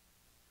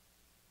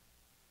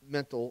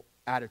mental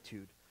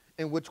attitude,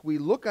 in which we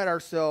look at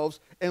ourselves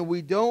and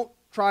we don't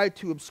try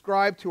to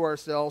ascribe to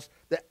ourselves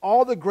that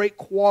all the great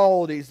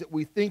qualities that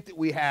we think that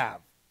we have.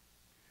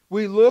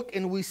 We look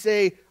and we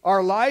say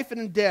our life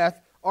and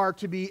death are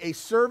to be a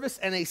service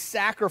and a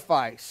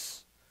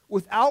sacrifice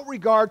without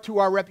regard to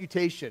our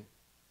reputation.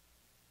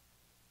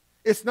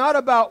 It's not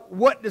about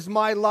what does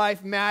my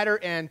life matter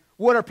and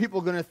what are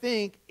people going to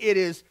think. It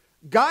is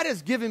God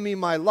has given me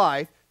my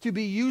life to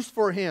be used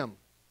for him.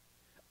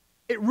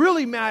 It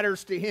really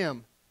matters to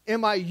him.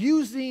 Am I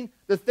using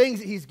the things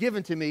that he's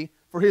given to me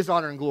for his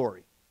honor and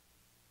glory?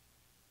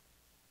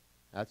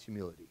 That's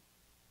humility.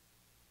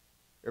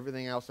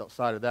 Everything else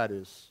outside of that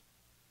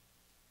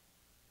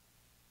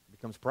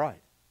becomes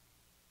pride.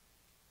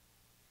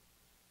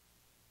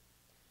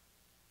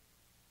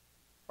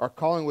 Our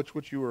calling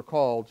which you were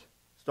called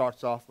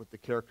starts off with the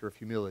character of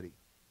humility.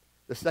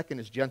 The second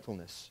is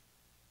gentleness.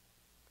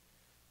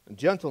 And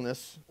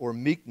gentleness or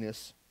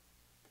meekness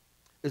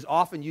is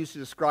often used to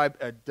describe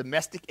a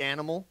domestic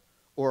animal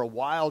or a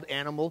wild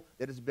animal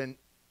that has been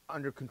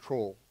under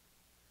control.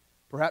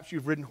 Perhaps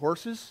you've ridden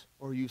horses,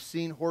 or you've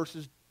seen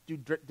horses do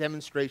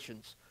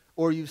demonstrations,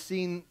 or you've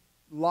seen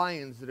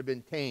lions that have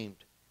been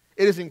tamed.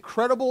 It is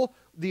incredible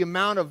the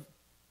amount of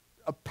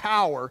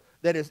power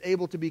that is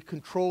able to be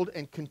controlled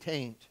and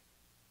contained.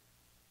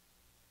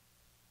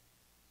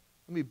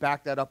 Let me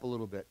back that up a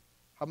little bit.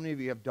 How many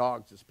of you have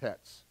dogs as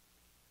pets?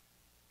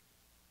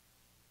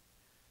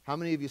 How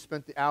many of you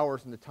spent the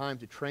hours and the time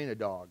to train a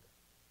dog?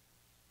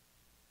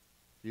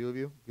 A few of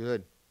you?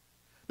 Good.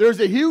 There's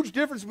a huge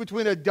difference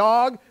between a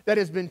dog that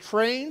has been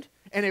trained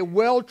and a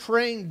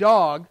well-trained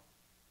dog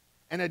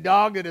and a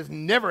dog that has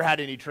never had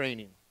any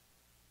training.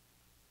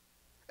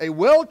 A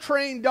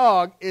well-trained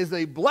dog is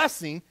a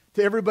blessing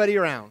to everybody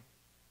around.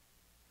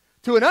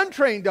 To an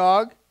untrained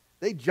dog,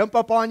 they jump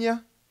up on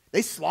you.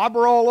 They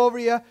slobber all over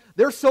you.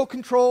 They're so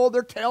controlled.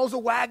 Their tails are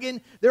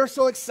wagging. They're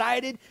so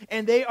excited.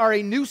 And they are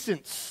a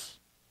nuisance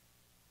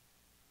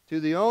to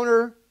the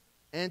owner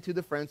and to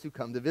the friends who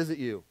come to visit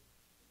you.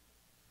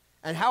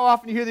 And how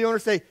often you hear the owner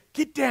say,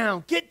 get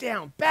down,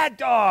 bad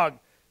dog.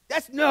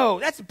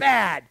 That's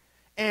bad.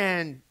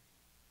 And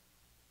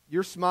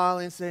you're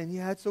smiling saying,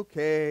 yeah, it's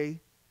okay. And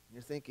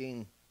you're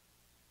thinking,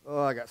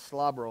 oh, I got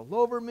slobber all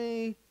over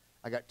me.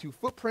 I got 2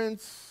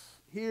 footprints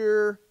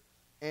here.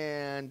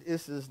 And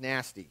this is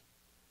nasty.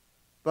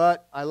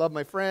 But I love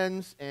my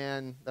friends,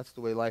 and that's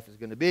the way life is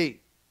going to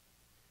be.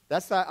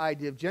 That's the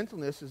idea of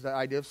gentleness, is the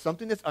idea of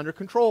something that's under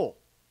control.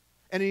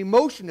 And an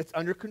emotion that's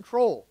under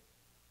control.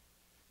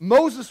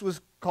 Moses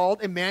was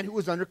called a man who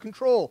was under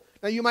control.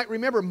 Now you might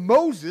remember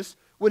Moses,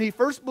 when he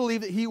first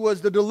believed that he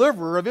was the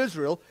deliverer of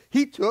Israel,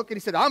 he took and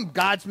he said, I'm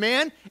God's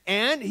man,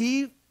 and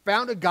he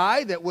found a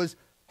guy that was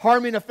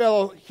harming a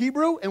fellow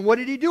Hebrew, and what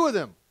did he do with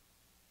him?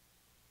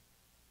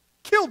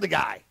 Killed the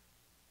guy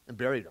and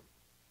buried him.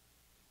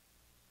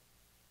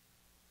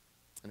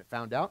 And it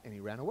found out, and he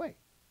ran away.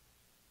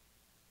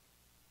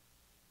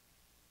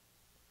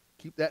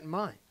 Keep that in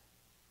mind.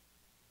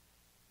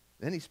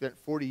 Then he spent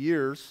 40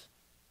 years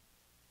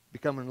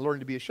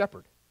learning to be a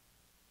shepherd.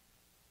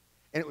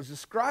 And it was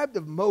described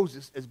of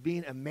Moses as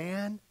being a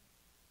man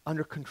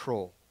under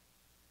control,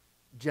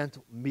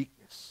 gentle,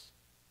 meekness,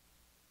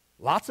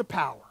 lots of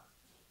power.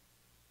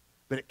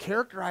 But it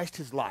characterized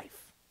his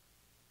life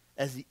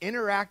as he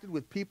interacted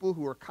with people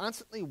who were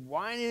constantly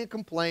whining and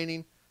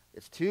complaining.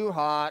 It's too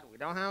hot. We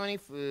don't have any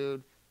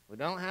food. We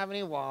don't have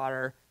any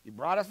water. You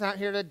brought us out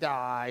here to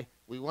die.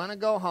 We want to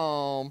go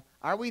home.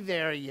 Are we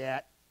there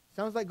yet?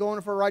 Sounds like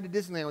going for a ride to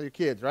Disneyland with your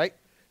kids, right?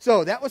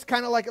 So that was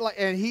kind of like,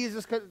 and he's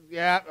just,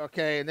 yeah,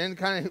 okay. And then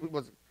kind of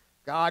was,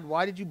 God,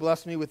 why did you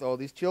bless me with all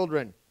these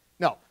children?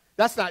 No,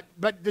 that's not,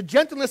 but the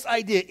gentleness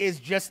idea is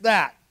just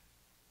that.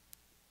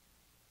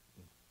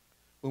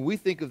 When we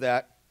think of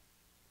that,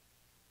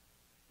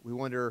 we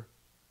wonder,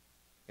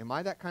 am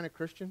I that kind of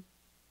Christian?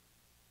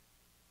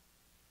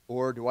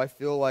 Or do I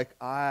feel like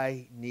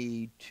I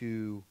need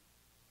to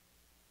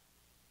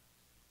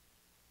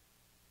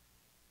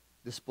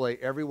display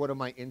every one of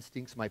my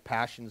instincts, my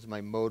passions,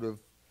 my motive,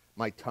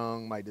 my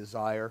tongue, my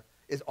desire?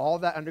 Is all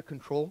that under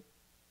control?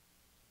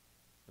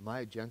 Do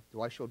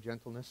I show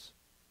gentleness?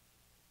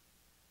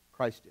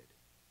 Christ did.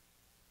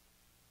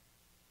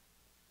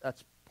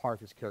 That's part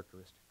of his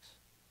characteristics.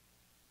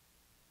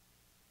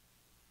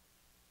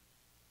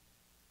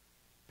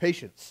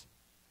 Patience.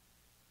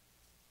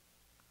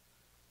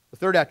 The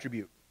third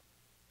attribute.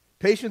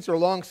 Patience or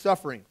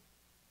long-suffering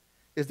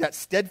is that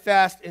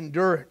steadfast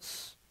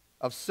endurance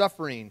of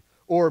suffering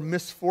or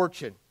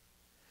misfortune.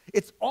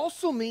 It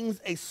also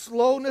means a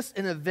slowness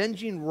in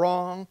avenging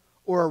wrong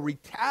or a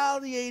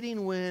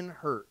retaliating when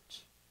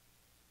hurt.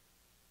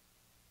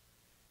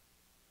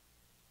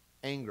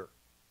 Anger.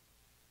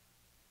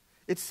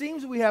 It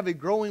seems we have a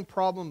growing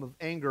problem of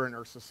anger in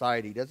our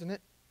society, doesn't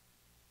it?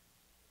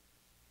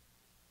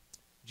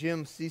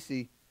 Jim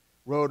Ceci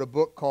wrote a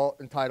book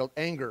entitled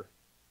Anger,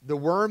 The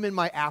Worm in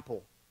My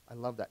Apple. I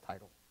love that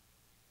title.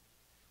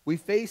 We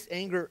face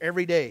anger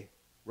every day.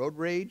 Road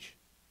rage,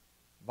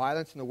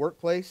 violence in the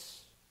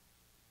workplace,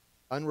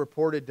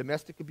 unreported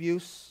domestic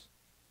abuse,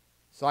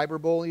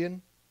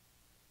 cyberbullying,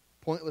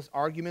 pointless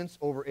arguments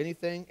over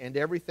anything and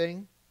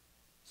everything,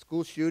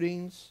 school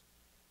shootings,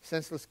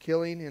 senseless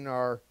killing in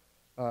our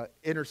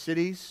inner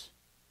cities.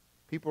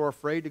 People are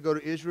afraid to go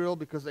to Israel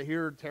because they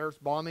hear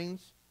terrorist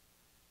bombings.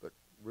 But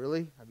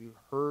really, have you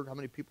heard how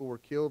many people were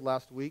killed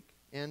last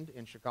weekend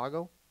in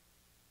Chicago?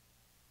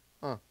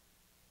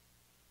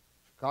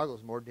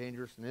 Chicago's more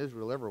dangerous than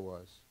Israel ever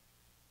was.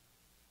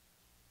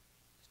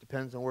 Just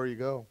depends on where you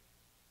go.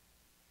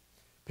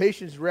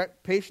 Patience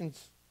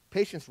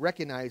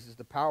recognizes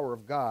the power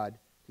of God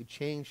to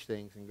change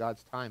things in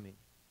God's timing.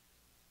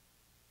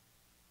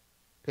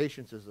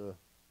 Patience is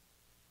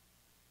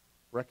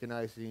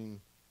recognizing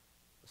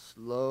a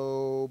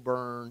slow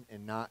burn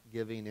and not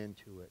giving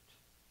into it.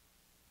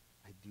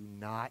 I do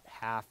not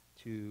have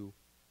to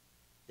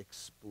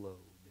explode.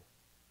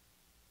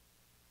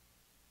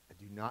 I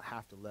do not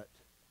have to let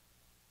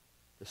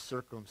the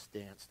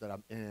circumstance that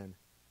I'm in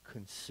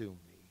consume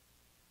me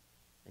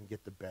and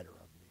get the better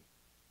of me.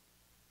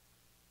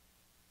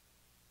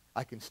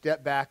 I can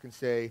step back and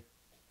say,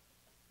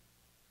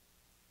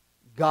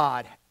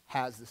 God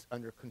has this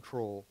under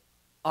control.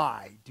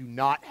 I do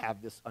not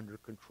have this under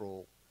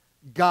control.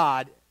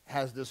 God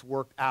has this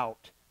worked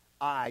out.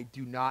 I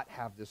do not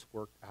have this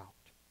worked out.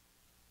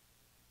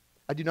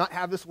 I do not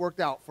have this worked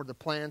out for the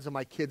plans of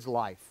my kids'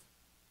 life.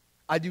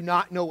 I do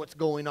not know what's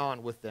going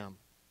on with them.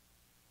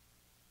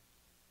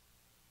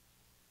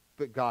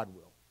 But God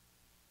will.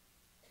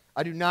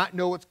 I do not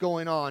know what's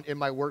going on in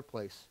my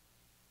workplace,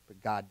 but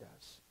God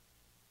does.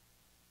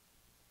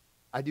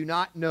 I do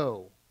not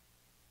know,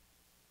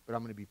 but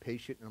I'm going to be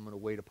patient and I'm going to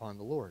wait upon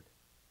the Lord.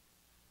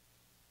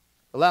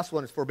 The last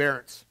one is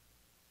forbearance.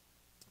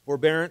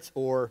 Forbearance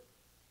or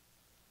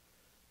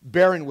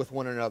bearing with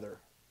one another.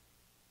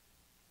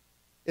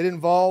 It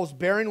involves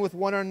bearing with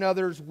one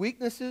another's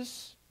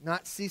weaknesses,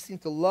 not ceasing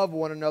to love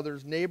one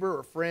another's neighbor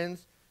or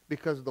friends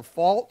because of the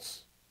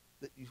faults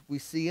that we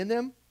see in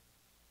them.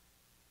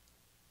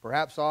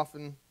 Perhaps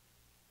often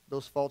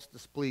those faults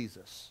displease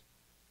us.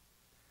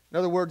 In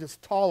other words, it's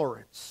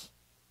tolerance.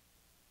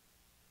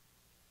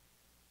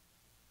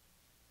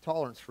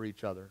 Tolerance for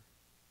each other.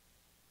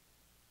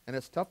 And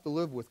it's tough to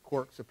live with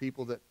quirks of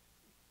people that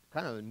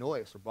kind of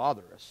annoy us or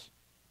bother us.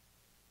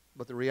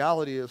 But the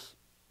reality is,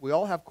 we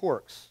all have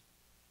quirks.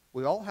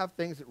 We all have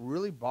things that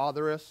really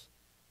bother us.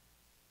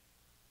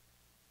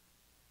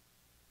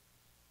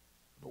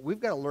 But we've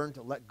got to learn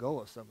to let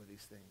go of some of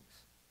these things.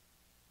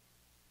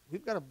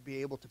 We've got to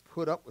be able to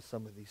put up with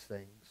some of these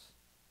things.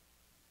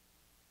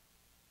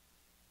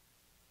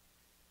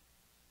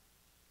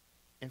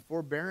 And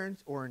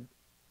forbearance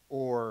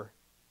or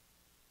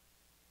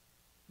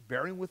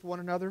bearing with one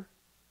another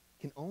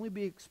can only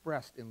be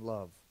expressed in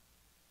love.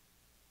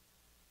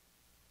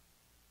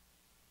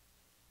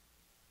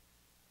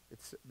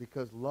 It's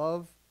because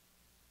love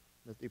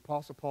that the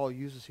Apostle Paul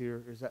uses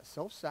here is that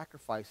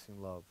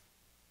self-sacrificing love.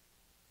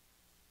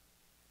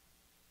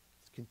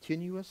 It's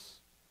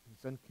continuous and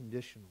it's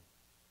unconditional.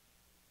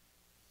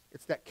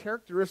 It's that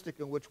characteristic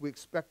in which we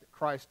expect that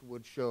Christ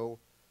would show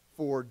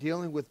for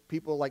dealing with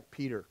people like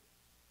Peter,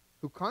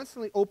 who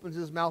constantly opens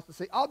his mouth to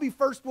say, I'll be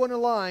first one in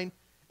line,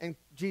 and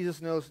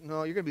Jesus knows,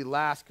 no, you're going to be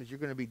last because you're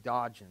going to be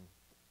dodging.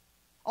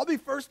 I'll be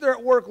first there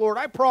at work, Lord,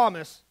 I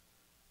promise.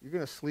 You're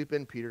going to sleep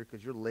in, Peter,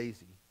 because you're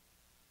lazy.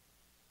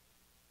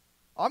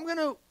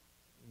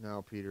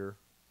 No, Peter.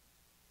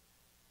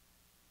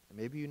 And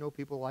maybe you know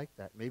people like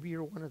that. Maybe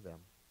you're one of them.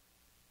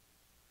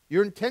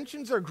 Your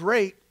intentions are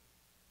great,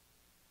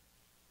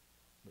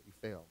 but you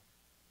fail.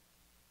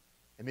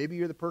 And maybe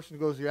you're the person who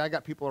goes, yeah, I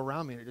got people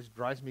around me and it just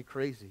drives me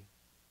crazy.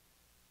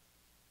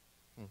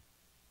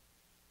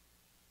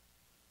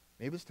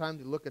 Maybe it's time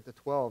to look at the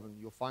 12 and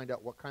you'll find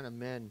out what kind of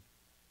men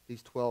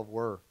these 12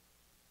 were.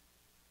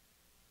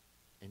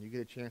 And you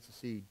get a chance to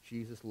see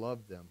Jesus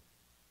loved them.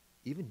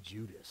 Even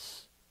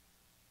Judas,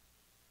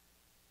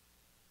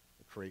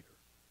 the traitor.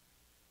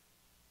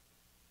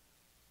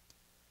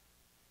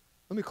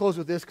 Let me close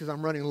with this because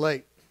I'm running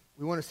late.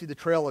 We want to see the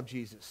trail of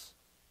Jesus.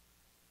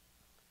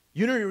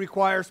 Unity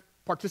requires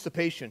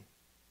participation.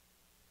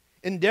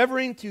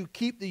 Endeavoring to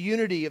keep the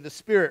unity of the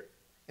Spirit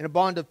in a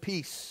bond of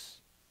peace.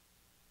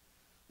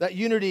 That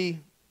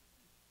unity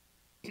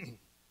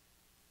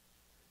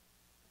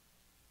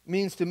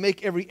means to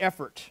make every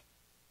effort.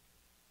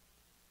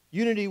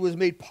 Unity was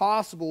made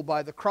possible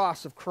by the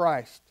cross of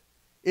Christ.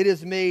 It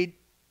is made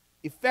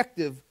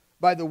effective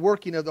by the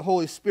working of the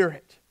Holy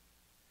Spirit.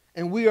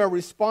 And we are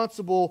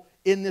responsible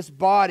in this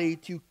body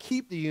to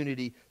keep the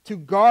unity, to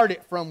guard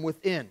it from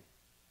within.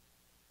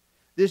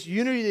 This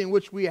unity in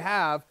which we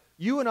have,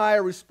 you and I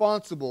are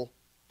responsible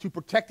to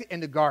protect it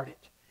and to guard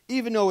it,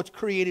 even though it's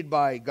created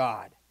by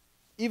God,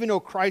 even though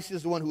Christ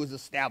is the one who has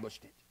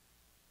established it.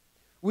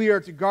 We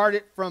are to guard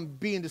it from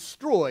being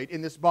destroyed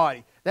in this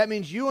body. That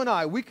means you and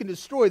I, we can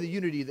destroy the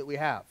unity that we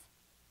have.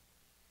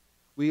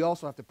 We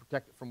also have to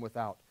protect it from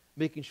without,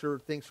 making sure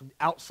things from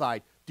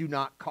outside do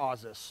not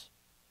cause us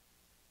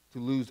to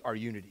lose our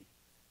unity.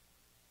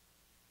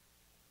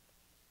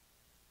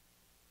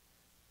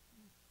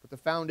 But the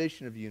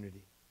foundation of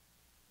unity.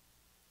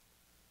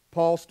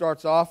 Paul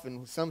starts off,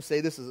 and some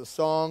say this is a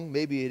song.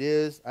 Maybe it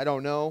is. I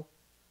don't know.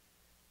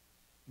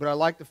 But I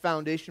like the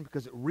foundation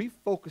because it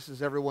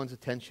refocuses everyone's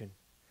attention.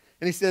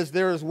 And he says,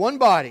 there is one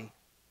body.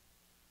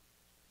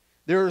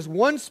 There is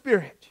one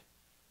Spirit.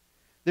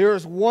 There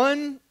is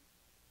one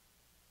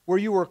where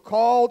you were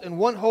called and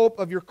one hope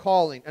of your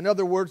calling. In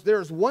other words, there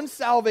is one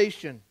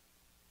salvation.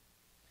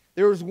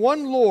 There is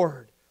one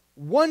Lord,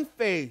 one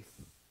faith.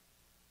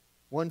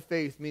 One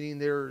faith meaning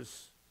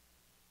there's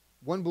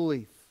one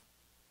belief.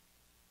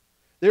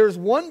 There is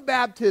one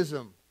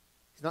baptism.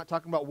 He's not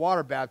talking about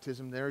water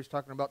baptism there. He's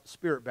talking about the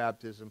Spirit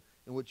baptism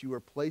in which you were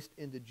placed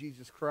into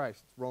Jesus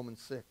Christ. It's Romans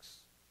 6.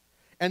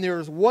 And there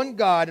is one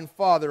God and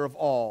Father of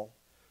all,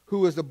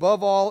 who is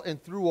above all and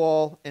through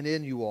all and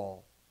in you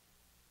all.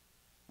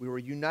 We were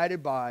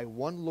united by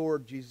one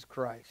Lord Jesus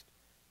Christ.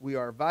 We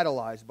are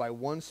vitalized by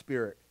one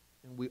Spirit,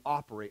 and we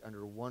operate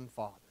under one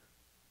Father.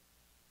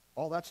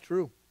 All that's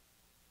true.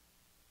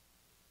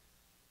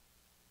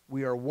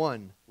 We are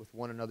one with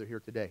one another here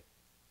today.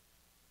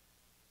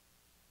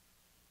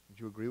 Would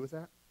you agree with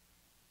that?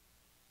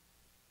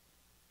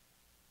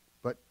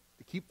 But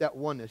to keep that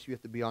oneness, you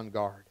have to be on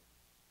guard.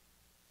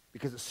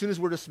 Because as soon as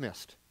we're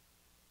dismissed,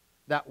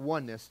 that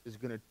oneness is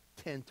going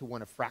to tend to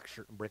want to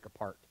fracture and break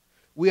apart.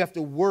 We have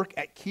to work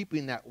at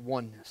keeping that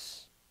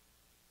oneness.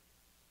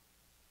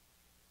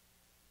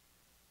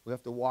 We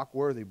have to walk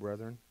worthy,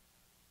 brethren,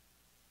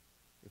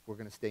 if we're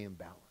going to stay in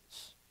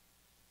balance.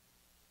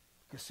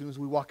 As soon as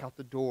we walk out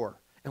the door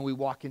and we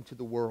walk into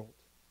the world,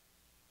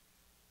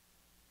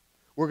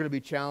 we're going to be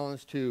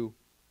challenged to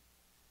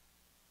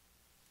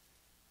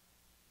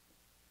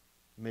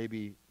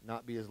maybe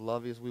not be as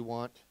lovey as we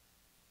want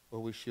or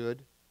we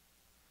should.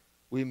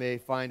 We may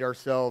find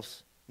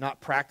ourselves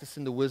not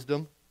practicing the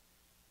wisdom,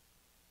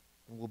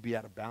 and we'll be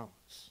out of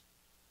balance.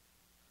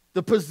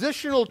 The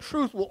positional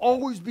truth will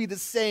always be the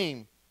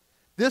same.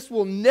 This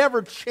will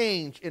never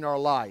change in our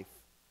life.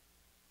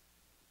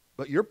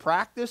 But your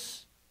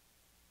practice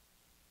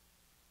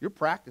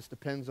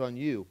depends on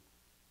you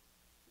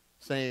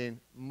saying,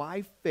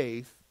 my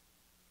faith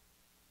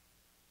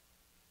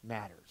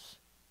matters.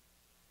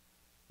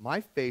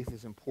 My faith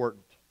is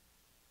important.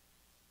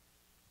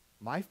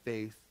 My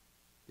faith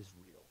is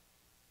real.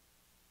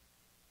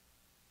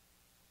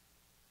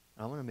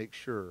 And I want to make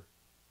sure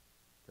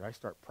that I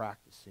start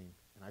practicing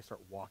and I start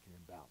walking in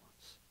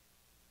balance.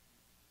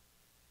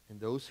 And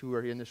those who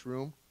are in this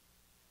room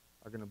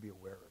are going to be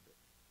aware of it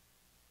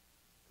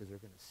because they're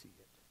going to see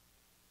it.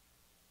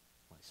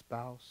 My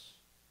spouse,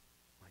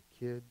 my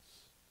kids,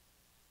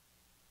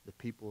 the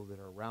people that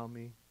are around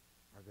me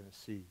are going to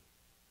see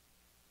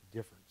the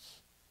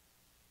difference.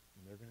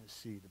 And they're going to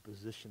see the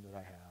position that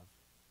I have.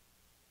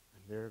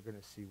 And they're going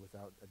to see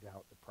without a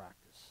doubt the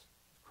practice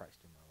of Christ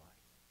in my life.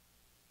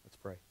 Let's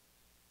pray.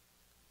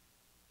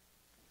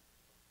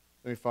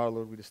 Heavenly Father,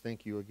 Lord, we just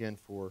thank you again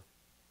for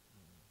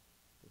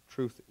the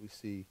truth that we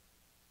see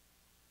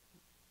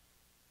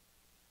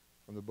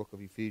from the book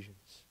of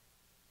Ephesians.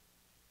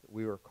 That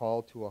we are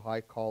called to a high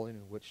calling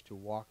in which to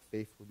walk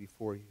faithfully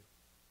before you.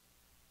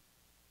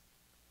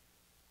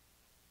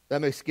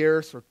 That may scare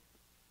us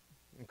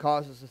and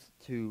causes us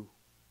to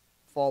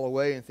fall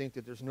away and think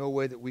that there's no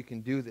way that we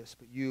can do this.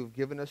 But you have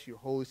given us your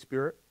Holy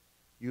Spirit.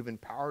 You've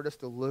empowered us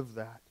to live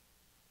that.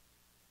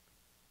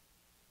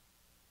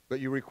 But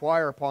you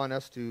require upon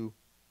us to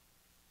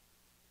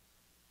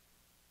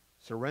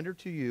surrender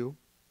to you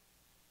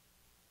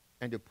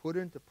and to put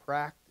into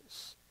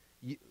practice.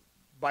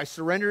 By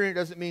surrendering, it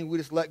doesn't mean we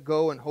just let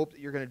go and hope that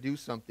you're going to do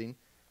something.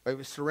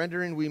 By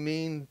surrendering, we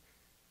mean,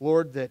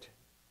 Lord, that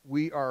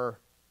we are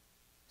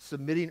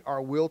submitting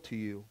our will to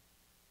you.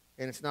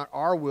 And it's not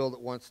our will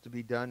that wants to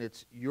be done,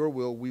 it's your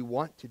will we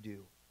want to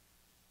do.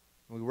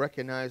 And we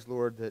recognize,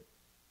 Lord, that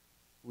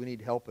we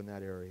need help in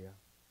that area.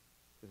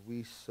 Because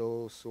we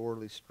so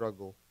sorely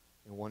struggle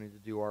in wanting to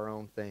do our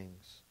own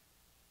things.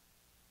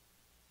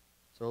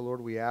 So,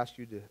 Lord, we ask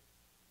you to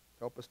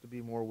help us to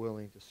be more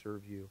willing to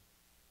serve you.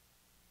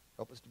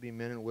 Help us to be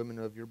men and women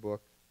of your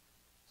book,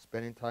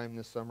 spending time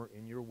this summer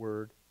in your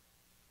word,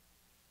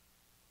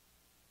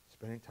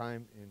 spending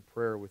time in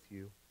prayer with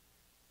you.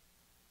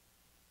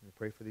 And we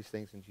pray for these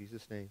things in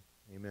Jesus' name.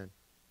 Amen.